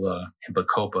 Gotu Kola, and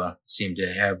Bacopa seem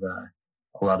to have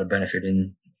a lot of benefit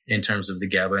in terms of the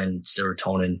GABA and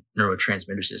serotonin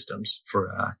neurotransmitter systems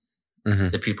for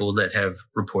the people that have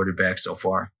reported back so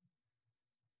far.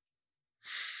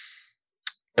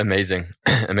 Amazing.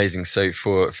 Amazing. So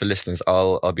for listeners,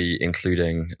 I'll be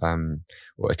including,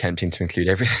 or attempting to include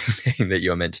everything that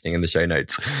you're mentioning in the show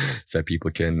notes so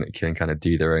people can kind of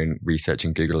do their own research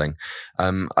and Googling.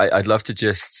 I'd love to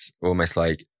just almost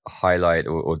like highlight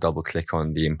or double click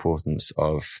on the importance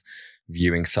of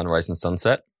viewing sunrise and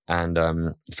sunset. And,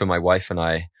 for my wife and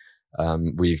I,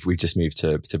 we've just moved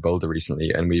to Boulder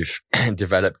recently, and we've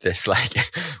developed this like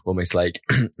almost like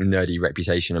nerdy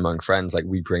reputation among friends. Like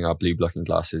we bring our blue blocking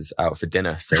glasses out for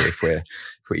dinner. So if we're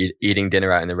eating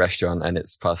dinner out in the restaurant and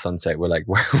it's past sunset, we're like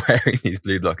wearing these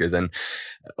blue blockers. And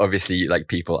obviously like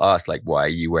people ask like, why are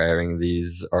you wearing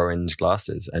these orange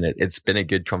glasses? And it's been a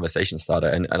good conversation starter.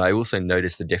 And I also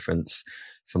noticed the difference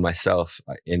for myself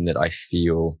in that I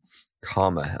feel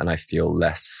calmer and I feel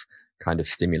less kind of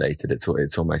stimulated. It's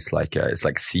almost like it's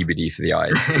like CBD for the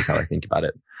eyes is how I think about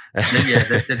it. Yeah,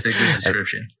 that's a good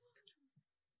description.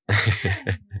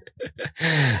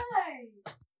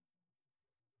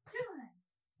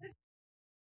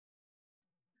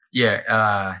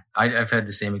 Yeah, I've had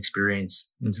the same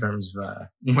experience in terms of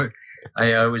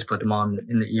I always put them on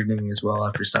in the evening as well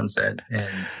after sunset, and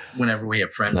whenever we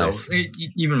have friends over,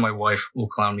 even my wife will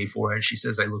clown me for it. She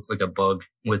says I look like a bug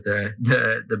with the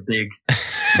big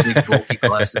bulky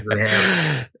glasses that I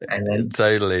have. And then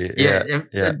totally,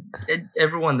 and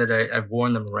everyone that I've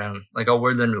worn them around, like I'll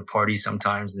wear them to parties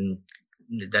sometimes, and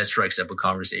that strikes up a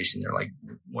conversation. They're like,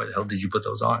 "Why the hell did you put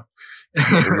those on?"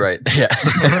 Right. Yeah.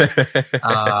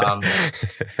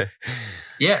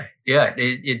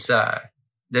 It's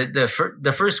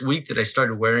the first week that I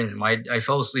started wearing them, I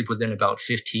fell asleep within about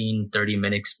 15-30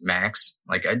 minutes max.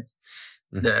 Like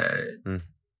the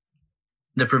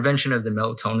prevention of the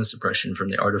melatonin suppression from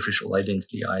the artificial light into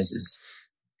the eyes it's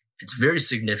very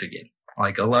significant.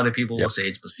 Like a lot of people will say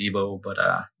it's placebo, but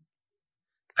I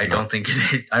don't think it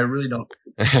is. I really don't.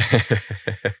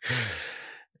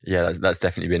 Yeah, that's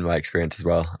definitely been my experience as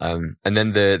well. And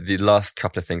then the last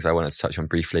couple of things I wanted to touch on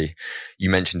briefly, you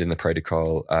mentioned in the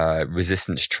protocol,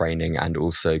 resistance training and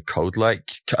also cold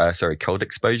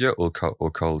exposure or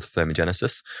cold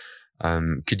thermogenesis.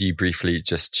 Could you briefly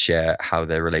just share how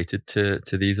they're related to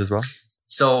these as well?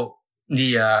 So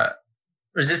the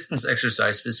resistance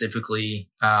exercise specifically,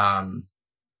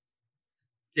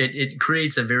 it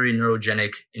creates a very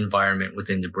neurogenic environment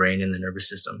within the brain and the nervous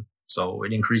system. So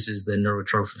it increases the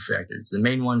neurotrophic factors. The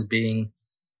main ones being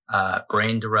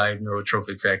brain-derived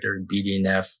neurotrophic factor,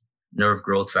 BDNF, nerve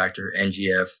growth factor,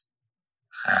 NGF,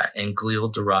 and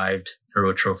glial-derived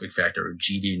neurotrophic factor, or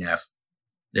GDNF.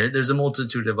 There's a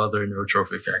multitude of other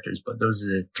neurotrophic factors, but those are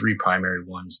the three primary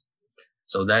ones.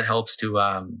 So that helps to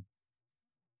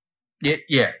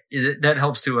that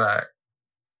helps to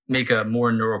make a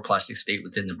more neuroplastic state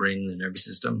within the brain and the nervous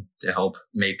system to help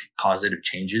make positive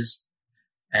changes.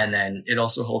 And then it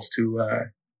also helps to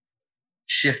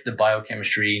shift the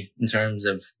biochemistry in terms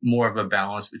of more of a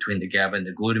balance between the GABA and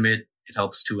the glutamate. It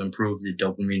helps to improve the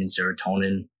dopamine and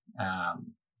serotonin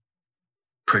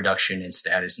production and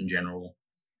status in general.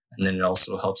 And then it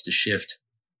also helps to shift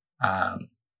or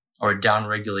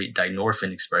downregulate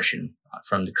dynorphin expression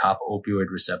from the kappa opioid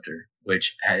receptor,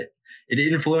 which it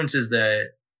influences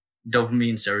the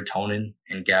dopamine, serotonin,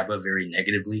 and GABA very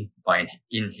negatively by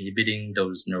inhibiting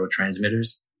those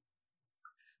neurotransmitters.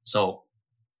 So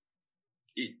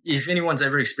if anyone's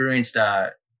ever experienced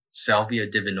salvia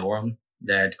divinorum,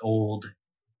 that old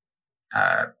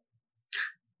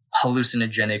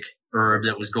hallucinogenic herb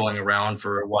that was going around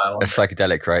for a while. A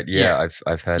psychedelic, right? Yeah.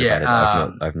 I've heard about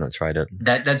it. I've not tried it.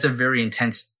 That's a very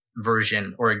intense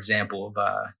version or example of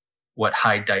what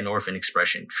high dynorphin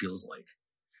expression feels like.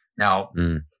 Now,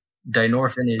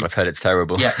 dynorphin is... I've heard it's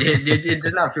terrible. Yeah, it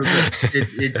does not feel good.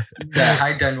 It's the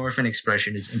high dynorphin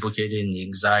expression is implicated in the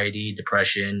anxiety,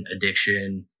 depression,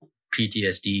 addiction,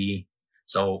 PTSD.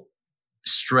 So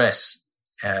stress,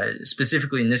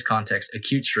 specifically in this context,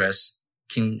 acute stress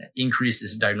can increase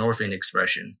this dynorphin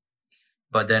expression.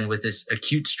 But then with this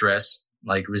acute stress,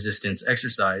 like resistance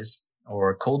exercise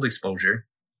or cold exposure,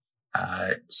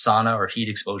 sauna or heat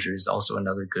exposure is also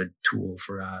another good tool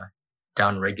for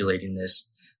down-regulating this.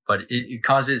 But it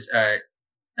causes a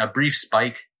brief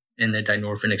spike in the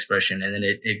dynorphin expression, and then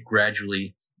it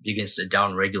gradually begins to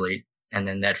down-regulate, and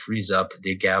then that frees up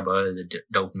the GABA, the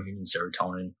dopamine, and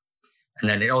serotonin. And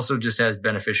then it also just has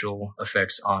beneficial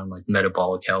effects on like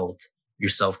metabolic health, your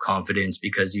self-confidence,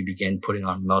 because you begin putting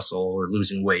on muscle or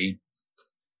losing weight.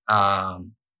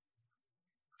 And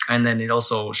then it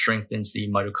also strengthens the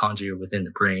mitochondria within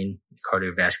the brain, the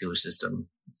cardiovascular system,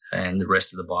 and the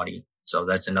rest of the body. So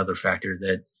that's another factor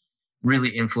that really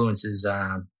influences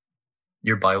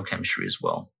your biochemistry as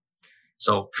well.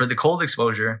 So for the cold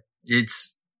exposure,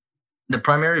 it's the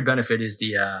primary benefit is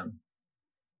the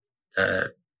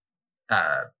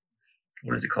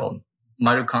what is it called?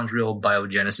 Mitochondrial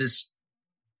biogenesis.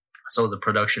 So the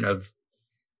production of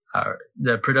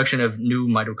new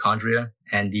mitochondria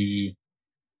and the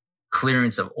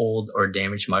clearance of old or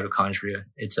damaged mitochondria.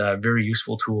 It's a very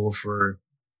useful tool for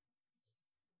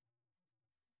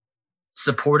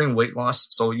supporting weight loss.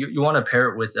 So you want to pair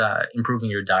it with improving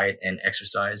your diet and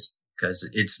exercise, because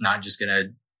it's not just going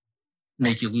to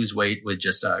make you lose weight with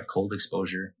just cold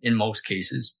exposure in most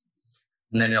cases.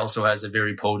 And then it also has a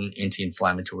very potent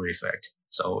anti-inflammatory effect.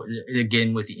 So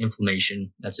again, with the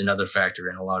inflammation, that's another factor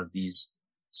in a lot of these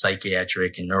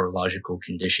psychiatric and neurological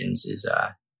conditions is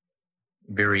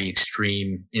very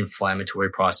extreme inflammatory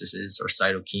processes or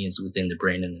cytokines within the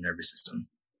brain and the nervous system.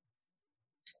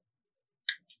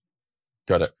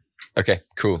 Got it. Okay,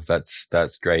 cool.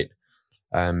 That's great.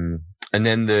 And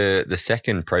then the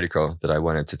second protocol that I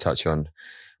wanted to touch on,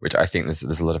 which I think there's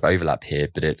a lot of overlap here,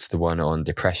 but it's the one on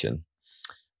depression.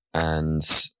 And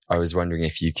I was wondering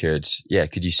if you could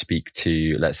you speak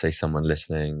to, let's say someone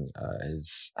listening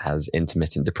has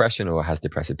intermittent depression or has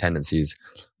depressive tendencies,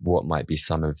 what might be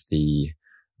some of the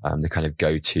kind of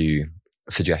go-to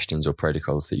suggestions or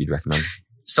protocols that you'd recommend?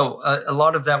 So a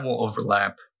lot of that will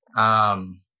overlap.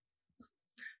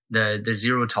 The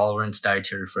zero tolerance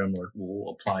dietary framework will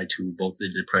apply to both the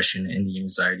depression and the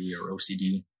anxiety or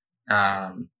OCD.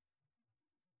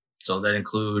 So that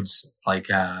includes like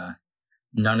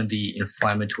none of the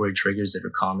inflammatory triggers that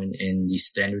are common in the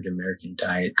standard American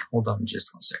diet. Hold on just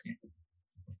 1 second.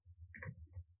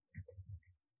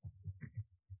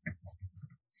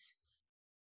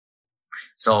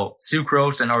 So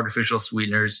sucrose and artificial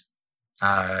sweeteners,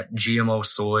 GMO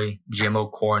soy, GMO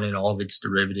corn and all of its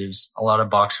derivatives. A lot of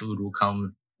box food will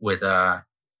come with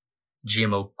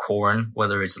GMO corn,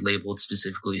 whether it's labeled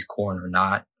specifically as corn or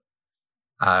not.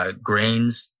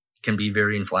 Grains can be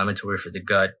very inflammatory for the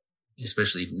gut,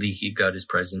 especially if leaky gut is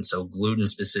present. So gluten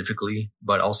specifically,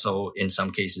 but also in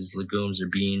some cases legumes or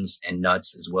beans and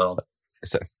nuts as well.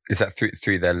 Is that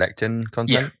through their lectin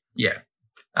content? Yeah.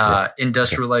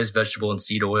 Industrialized vegetable and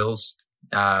seed oils.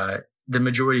 The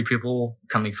majority of people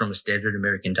coming from a standard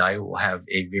American diet will have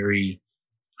a very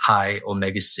high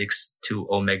omega-6 to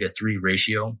omega-3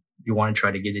 ratio. You want to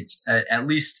try to get it at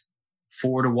least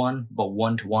 4-to-1, but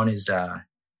 1-to-1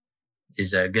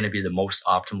 is going to be the most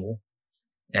optimal.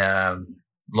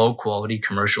 Low quality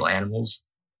commercial animals.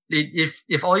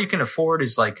 If all you can afford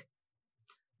is like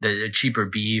the cheaper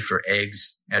beef or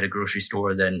eggs at a grocery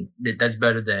store, then that's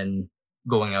better than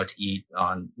going out to eat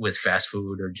with fast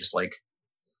food or just like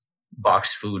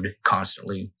boxed food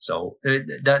constantly. So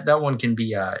that one can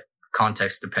be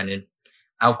context dependent.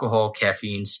 Alcohol,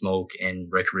 caffeine, smoke, and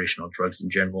recreational drugs in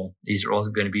general. These are all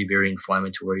going to be very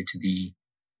inflammatory to the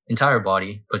entire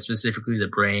body, but specifically the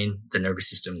brain, the nervous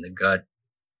system, and the gut.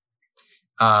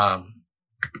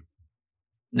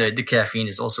 The caffeine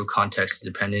is also context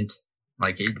dependent.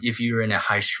 Like if you're in a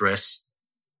high stress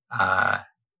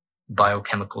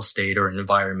biochemical state or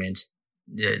environment,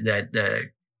 that the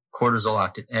cortisol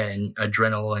and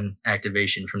adrenaline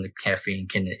activation from the caffeine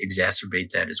can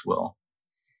exacerbate that as well.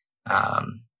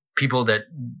 People that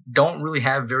don't really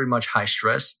have very much high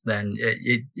stress, then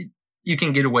you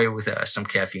can get away with some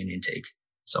caffeine intake.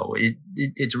 So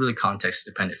it's really context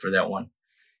dependent for that one.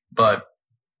 But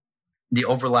the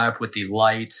overlap with the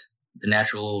light, the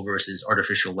natural versus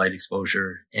artificial light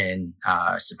exposure and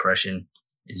suppression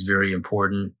is very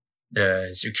important.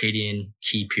 The circadian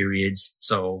key periods,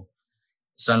 so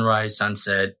sunrise,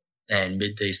 sunset, and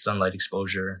midday sunlight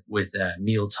exposure with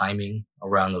meal timing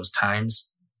around those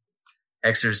times.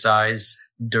 Exercise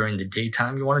during the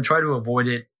daytime, you want to try to avoid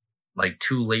it like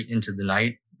too late into the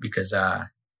night, because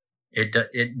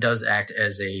it does act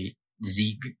as a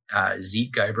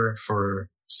Zeitgeber for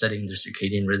setting the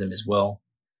circadian rhythm as well.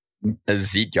 A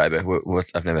Zeitgeber?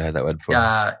 What? I've never heard that word before.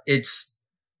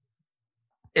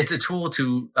 It's a tool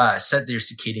to set their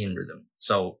circadian rhythm.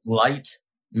 So light,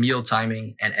 meal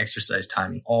timing, and exercise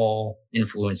timing all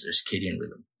influence their circadian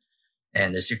rhythm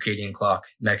and the circadian clock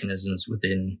mechanisms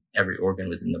within every organ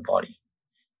within the body.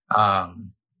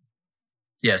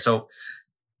 So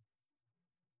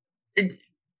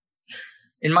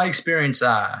in my experience,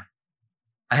 I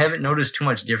haven't noticed too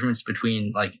much difference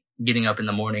between like getting up in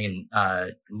the morning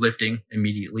and lifting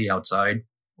immediately outside,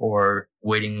 or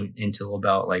waiting until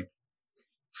about like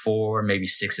 4, maybe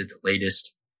 6 at the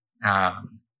latest.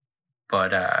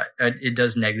 But it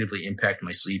does negatively impact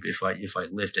my sleep if I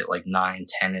lift at like 9,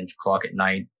 10 o'clock at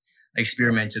night. I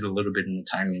experimented a little bit in the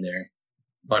timing there,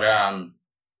 but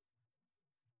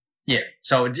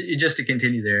So just to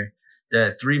continue there,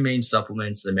 the 3 main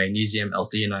supplements, the magnesium,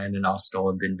 L-theanine, and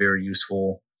inositol, have been very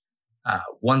useful.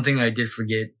 One thing I did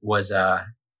forget was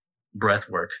breath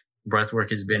work. Breath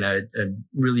work has been a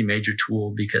really major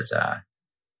tool because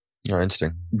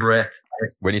interesting. Breath.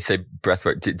 When you say breath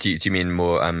work, do you mean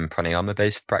more pranayama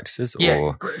based practices,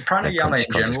 or pranayama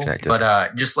in general?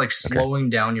 But just like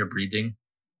slowing down your breathing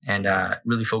and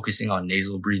really focusing on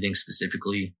nasal breathing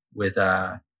specifically, with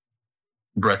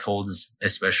breath holds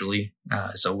especially.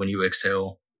 So when you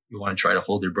exhale, you want to try to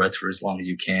hold your breath for as long as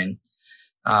you can.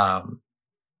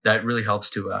 That really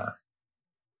helps to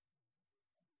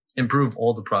improve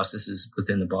all the processes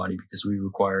within the body, because we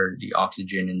require the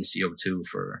oxygen and the CO2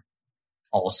 for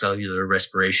all cellular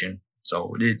respiration.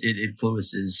 So it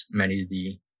influences many of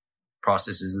the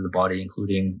processes of the body,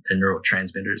 including the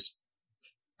neurotransmitters.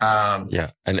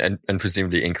 And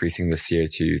presumably increasing the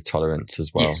CO2 tolerance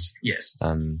as well. Yes.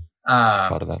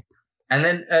 Part of that. And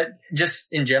then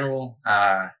just in general,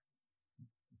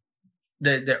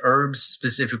 the herbs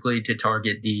specifically to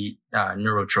target the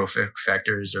neurotrophic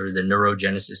factors or the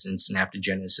neurogenesis and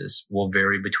synaptogenesis will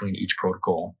vary between each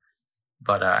protocol.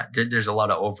 But there's a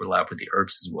lot of overlap with the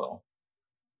herbs as well.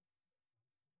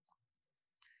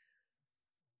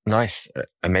 Nice.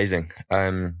 Amazing.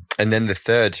 And then the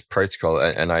third protocol,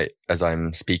 and as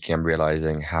I'm speaking, I'm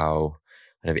realizing how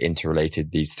kind of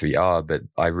interrelated these 3 are, but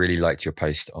I really liked your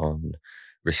post on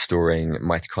restoring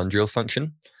mitochondrial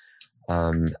function.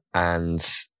 And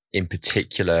in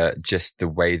particular, just the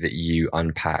way that you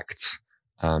unpacked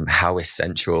how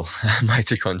essential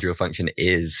mitochondrial function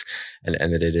is, and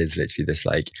that it is literally this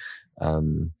like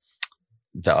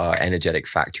there are energetic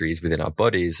factories within our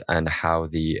bodies, and how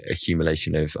the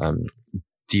accumulation of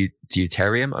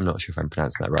deuterium, I'm not sure if I'm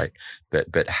pronouncing that right,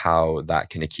 but how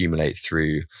that can accumulate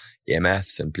through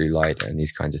EMFs and blue light and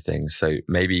these kinds of things. So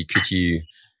maybe could you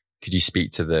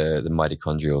speak to the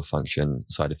mitochondrial function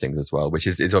side of things as well, which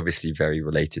is obviously very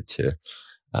related to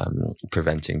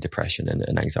preventing depression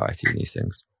and anxiety and these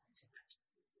things.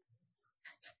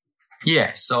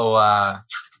 Yeah. So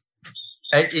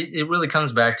it really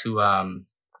comes back to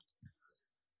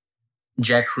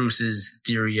Jack Krus's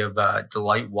theory of the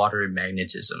light, water, and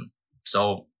magnetism.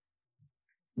 So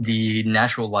the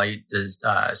natural light is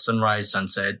sunrise,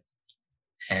 sunset,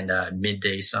 and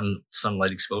midday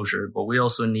sunlight exposure, but we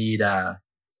also need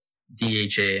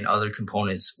DHA and other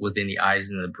components within the eyes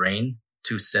and the brain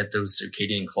to set those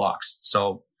circadian clocks.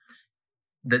 So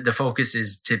the focus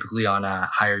is typically on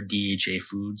higher DHA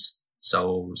foods.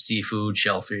 So seafood,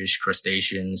 shellfish,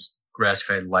 crustaceans,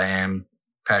 grass-fed lamb,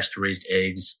 pasture-raised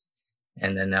eggs.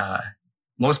 And then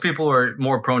most people are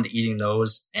more prone to eating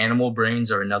those. Animal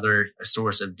brains are another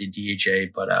source of the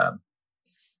DHA, but a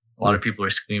lot of people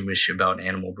are squeamish about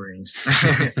animal brains.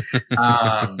 So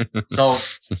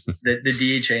the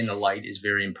DHA in the light is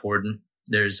very important.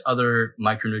 There's other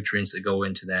micronutrients that go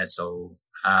into that. So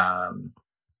the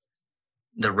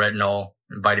retinol,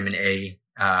 vitamin A,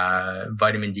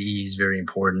 vitamin D is very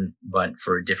important, but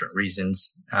for different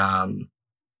reasons.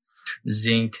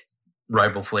 Zinc,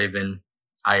 riboflavin,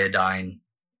 iodine,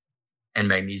 and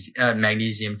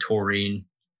magnesium, taurine.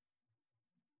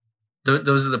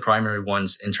 Those are the primary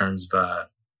ones in terms of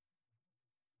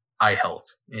eye health,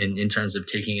 in terms of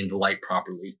taking in the light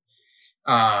properly.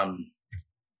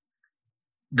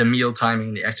 The meal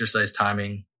timing, the exercise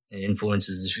timing, it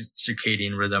influences the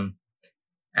circadian rhythm.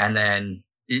 And then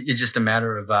it's just a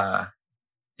matter of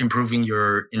improving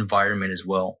your environment as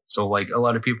well. So like a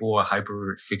lot of people are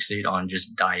hyper fixate on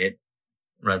just diet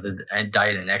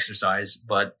diet and exercise,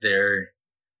 but they're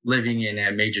living in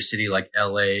a major city like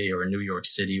LA or New York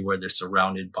City where they're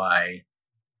surrounded by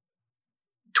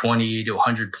 20 to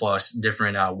 100 plus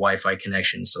different Wi-Fi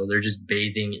connections. So they're just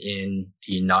bathing in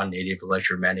the non-native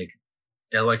electromagnetic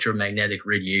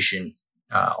radiation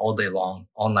all day long,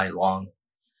 all night long.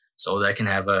 So that can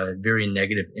have a very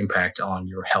negative impact on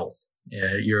your health,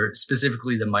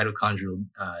 specifically the mitochondrial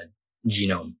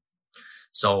genome.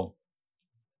 So,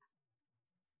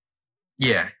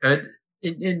 yeah,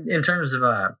 in terms of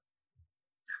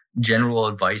general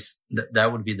advice,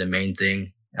 that would be the main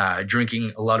thing.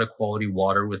 Drinking a lot of quality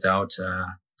water without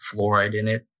fluoride in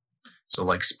it. So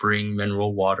like spring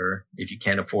mineral water. If you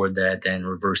can't afford that, then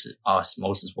reverse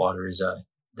osmosis water is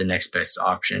the next best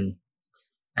option.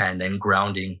 And then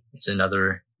grounding is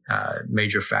another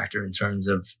major factor in terms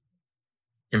of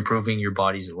improving your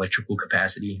body's electrical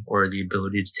capacity or the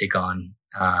ability to take on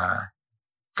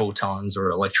photons or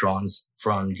electrons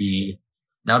from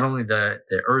not only the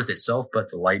earth itself,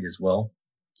 but the light as well,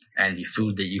 and the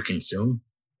food that you consume.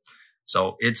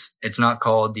 So it's not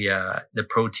called the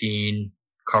protein,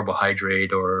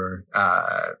 carbohydrate, or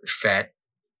fat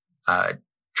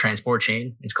transport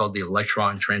chain. It's called the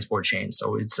electron transport chain.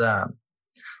 So it's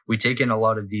we take in a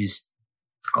lot of these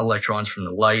electrons from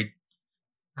the light,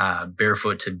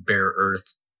 barefoot to bare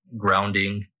earth,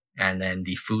 grounding, and then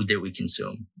the food that we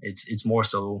consume. It's more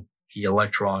so the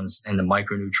electrons and the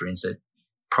micronutrients that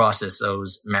process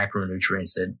those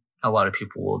macronutrients that a lot of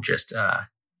people will just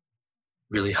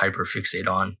really hyperfixate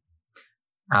on.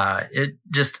 It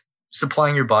just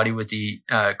supplying your body with the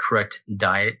correct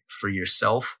diet for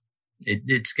yourself.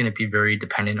 It's going to be very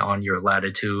dependent on your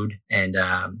latitude, and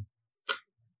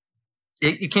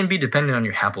it can be dependent on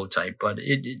your haplotype, but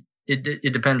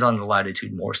it depends on the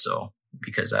latitude more so,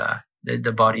 because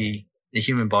the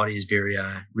human body is very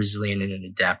resilient and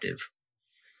adaptive.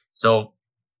 So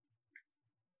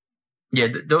yeah,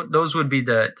 those would be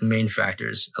the main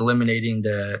factors. Eliminating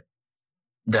the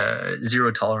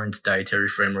zero tolerance dietary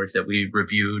framework that we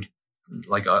reviewed,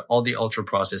 like all the ultra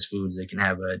processed foods that can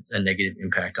have a negative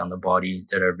impact on the body,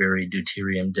 that are very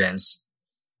deuterium dense.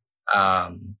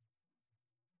 And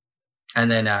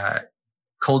then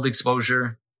cold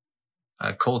exposure,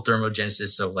 cold thermogenesis.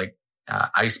 So like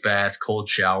ice bath, cold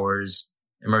showers,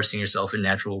 immersing yourself in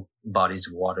natural bodies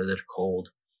of water that are cold.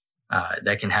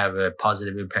 That can have a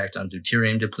positive impact on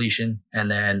deuterium depletion.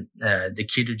 And then the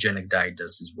ketogenic diet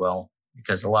does as well,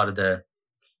 because a lot of the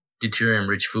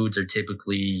deuterium-rich foods are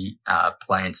typically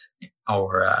plant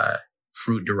or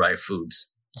fruit-derived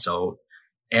foods. So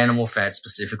animal fats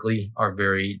specifically are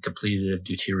very depleted of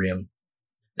deuterium.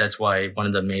 That's why one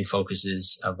of the main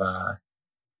focuses of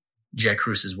Jack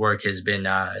Krus's work has been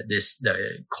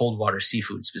the cold water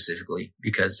seafood specifically,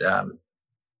 because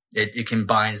it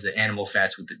combines the animal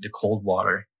fats with the cold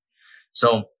water.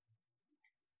 So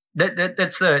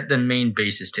that's the main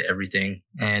basis to everything.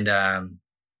 And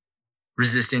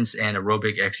resistance and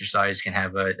aerobic exercise can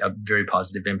have a very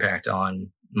positive impact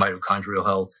on mitochondrial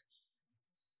health.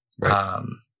 Right.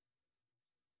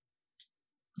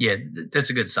 Yeah, that's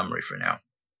a good summary for now.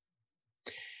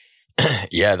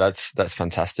 Yeah, that's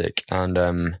fantastic.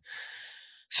 And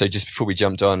so just before we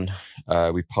jumped on,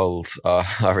 we polled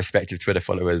our respective Twitter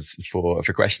followers for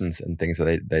questions and things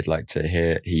that they'd like to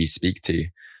hear you speak to.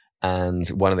 And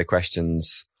one of the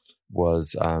questions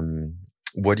was,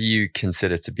 what do you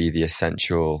consider to be the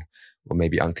essential or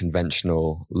maybe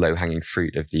unconventional low-hanging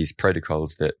fruit of these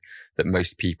protocols that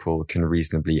most people can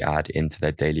reasonably add into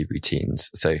their daily routines?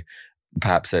 So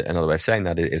perhaps another way of saying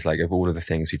that is, like, of all of the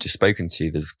things we've just spoken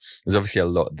to, there's obviously a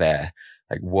lot there.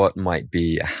 Like, what might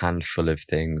be a handful of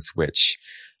things which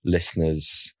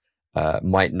listeners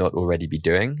might not already be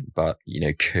doing, but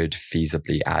could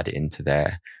feasibly add into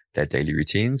their daily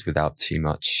routines without too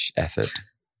much effort?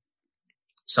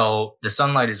 So the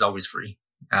sunlight is always free.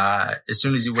 As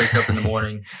soon as you wake up in the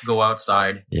morning, go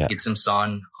outside, get some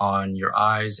sun on your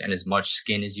eyes and as much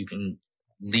skin as you can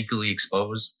legally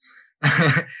expose.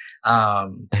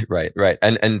 Right.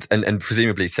 And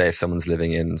presumably, say if someone's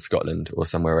living in Scotland or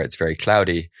somewhere where it's very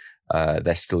cloudy,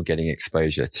 they're still getting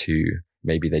exposure to,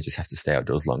 maybe they just have to stay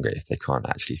outdoors longer if they can't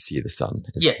actually see the sun.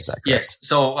 Yes.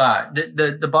 So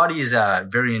the body is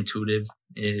very intuitive.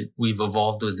 We've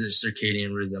evolved with the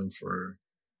circadian rhythm for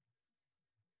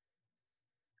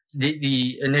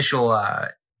the initial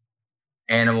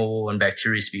animal and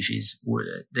bacteria species.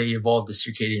 They evolved the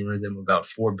circadian rhythm about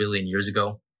 4 billion years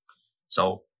ago.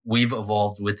 So we've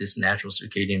evolved with this natural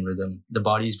circadian rhythm. The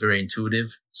body is very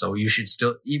intuitive. So you should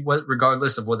still,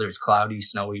 regardless of whether it's cloudy,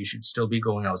 snowy, you should still be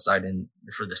going outside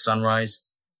for the sunrise,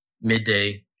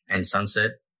 midday, and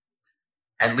sunset.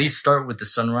 At least start with the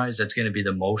sunrise. That's going to be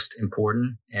the most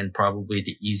important and probably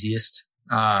the easiest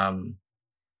for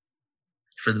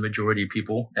the majority of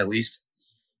people, at least.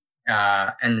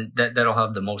 And that'll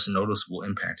have the most noticeable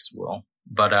impact as well.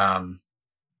 But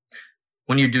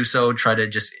when you do so, try to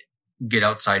just get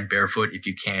outside barefoot if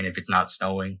you can, if it's not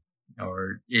snowing,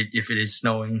 or if it is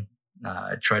snowing,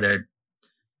 try to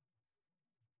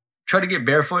get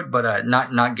barefoot, but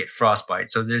not get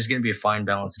frostbite. So there's going to be a fine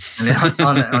balance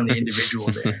on the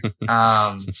individual there.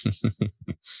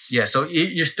 Yeah, so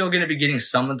you're still going to be getting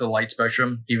some of the light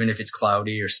spectrum, even if it's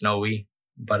cloudy or snowy,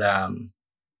 but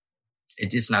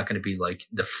it's not going to be like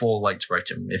the full light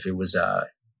spectrum if it was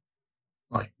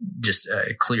like just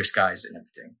clear skies and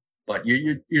everything. But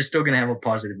you're still going to have a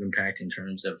positive impact in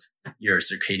terms of your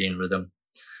circadian rhythm.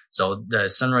 So the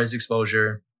sunrise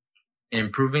exposure,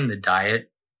 improving the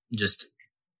diet, just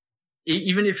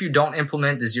even if you don't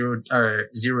implement the zero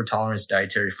tolerance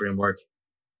dietary framework,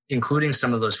 including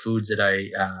some of those foods that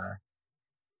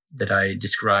I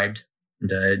described,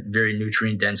 the very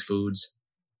nutrient dense foods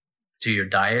to your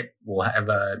diet will have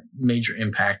a major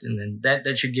impact. And then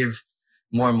that should give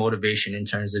more motivation in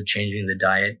terms of changing the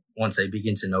diet once I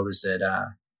begin to notice that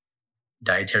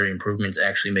dietary improvements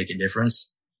actually make a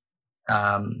difference.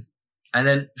 And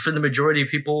then for the majority of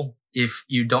people, if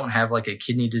you don't have like a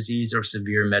kidney disease or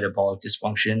severe metabolic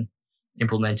dysfunction,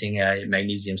 implementing a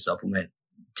magnesium supplement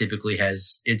typically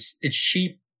it's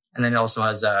cheap, and then it also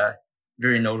has a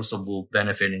very noticeable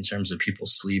benefit in terms of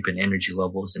people's sleep and energy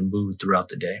levels and mood throughout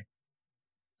the day.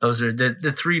 Those are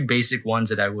the three basic ones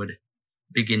that I would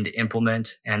begin to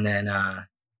implement. And then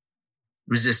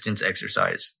resistance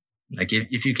exercise. Like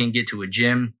if you can get to a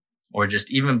gym or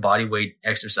just even body weight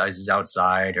exercises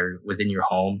outside or within your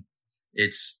home,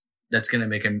 that's going to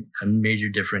make a major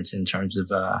difference in terms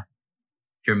of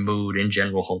your mood and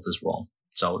general health as well.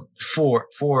 So four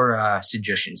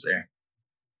suggestions there.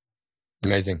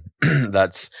 Amazing.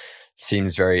 That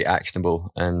seems very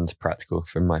actionable and practical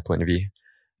from my point of view.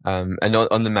 And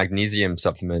on the magnesium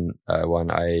supplement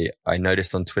one, I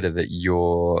noticed on Twitter that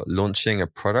you're launching a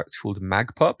product called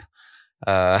MagPop.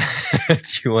 Do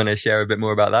you want to share a bit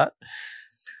more about that?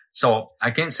 So I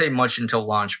can't say much until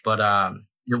launch, but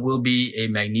it will be a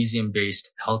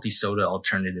magnesium-based healthy soda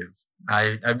alternative.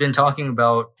 I've been talking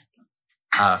about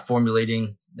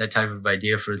formulating that type of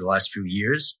idea for the last few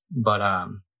years, but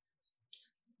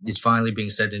it's finally being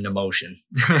set into motion.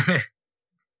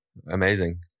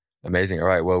 Amazing. All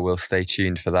right. Well, we'll stay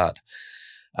tuned for that.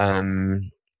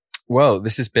 Well,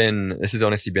 this has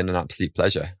honestly been an absolute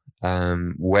pleasure.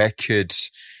 Where could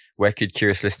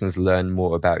curious listeners learn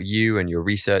more about you and your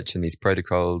research and these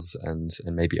protocols and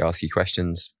maybe ask you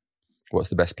questions? What's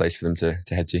the best place for them to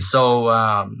head to? So,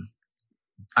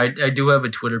 I do have a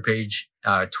Twitter page,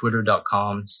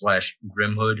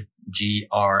 twitter.com/Grimhood,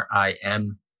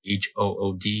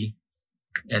 GRIMHOOD.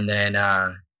 And then,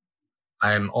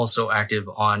 I am also active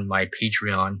on my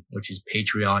Patreon, which is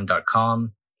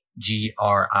patreon.com,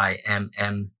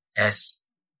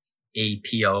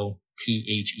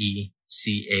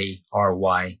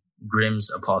 GRIMSAPOTHECARY, Grimm's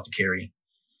Apothecary.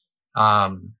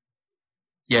 Those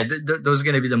are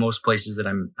going to be the most places that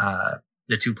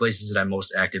the two places that I'm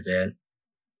most active at.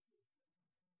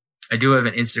 I do have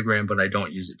an Instagram, but I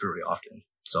don't use it very often.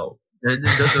 So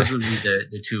those would be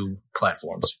the two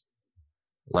platforms.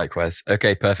 Likewise.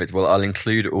 Okay, perfect. Well, I'll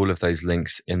include all of those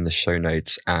links in the show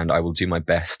notes, and I will do my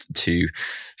best to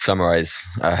summarize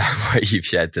what you've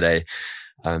shared today,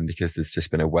 because there's just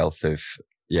been a wealth of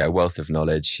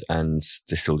knowledge and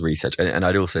distilled research. And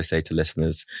I'd also say to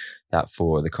listeners that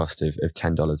for the cost of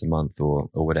 $10 a month or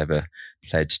whatever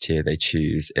pledge tier they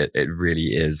choose, it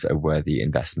really is a worthy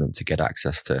investment to get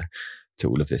access to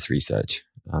all of this research.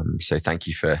 So thank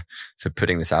you for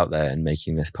putting this out there and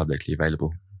making this publicly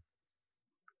available.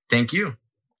 Thank you.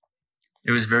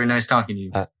 It was very nice talking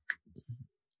to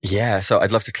you. So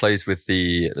I'd love to close with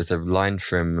there's a line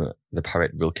from the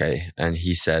poet Rilke, and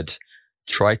he said,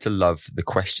 "Try to love the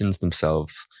questions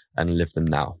themselves and live them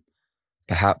now.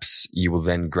 Perhaps you will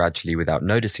then gradually, without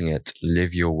noticing it,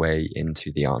 live your way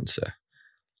into the answer."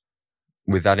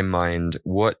 With that in mind,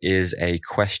 what is a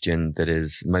question that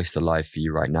is most alive for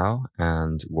you right now?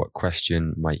 And what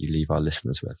question might you leave our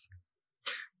listeners with?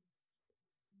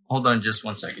 Hold on just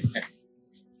 1 second. Okay.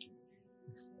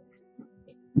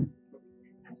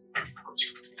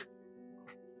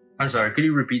 I'm sorry, could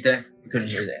you repeat that? I couldn't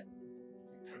hear that.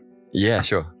 Yeah,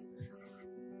 sure.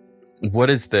 what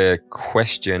is the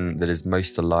question that is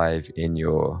most alive in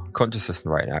your consciousness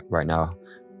right now?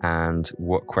 And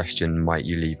what question might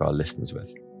you leave our listeners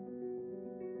with?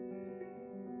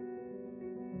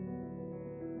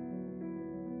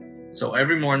 So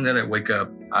every morning that I wake up,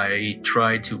 I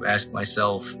try to ask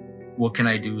myself, what can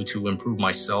I do to improve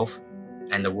myself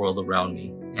and the world around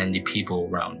me and the people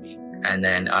around me? And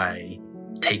then I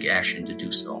take action to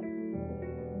do so.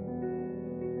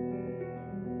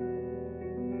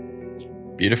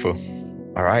 Beautiful.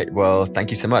 All right. Well,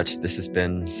 thank you so much. This has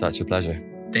been such a pleasure.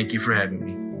 Thank you for having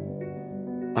me.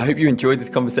 I hope you enjoyed this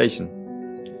conversation.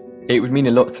 It would mean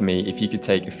a lot to me if you could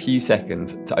take a few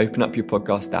seconds to open up your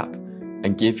podcast app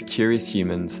and give Curious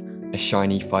Humans a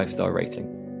shiny 5-star rating.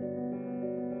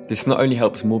 This not only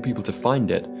helps more people to find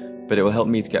it, but it will help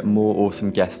me to get more awesome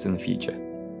guests in the future.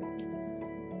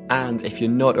 And if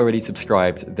you're not already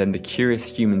subscribed, then the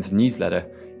Curious Humans newsletter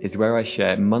is where I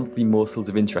share monthly morsels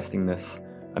of interestingness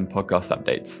and podcast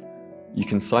updates. You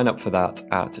can sign up for that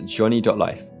at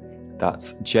johnny.life.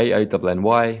 That's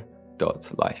JONNY.life.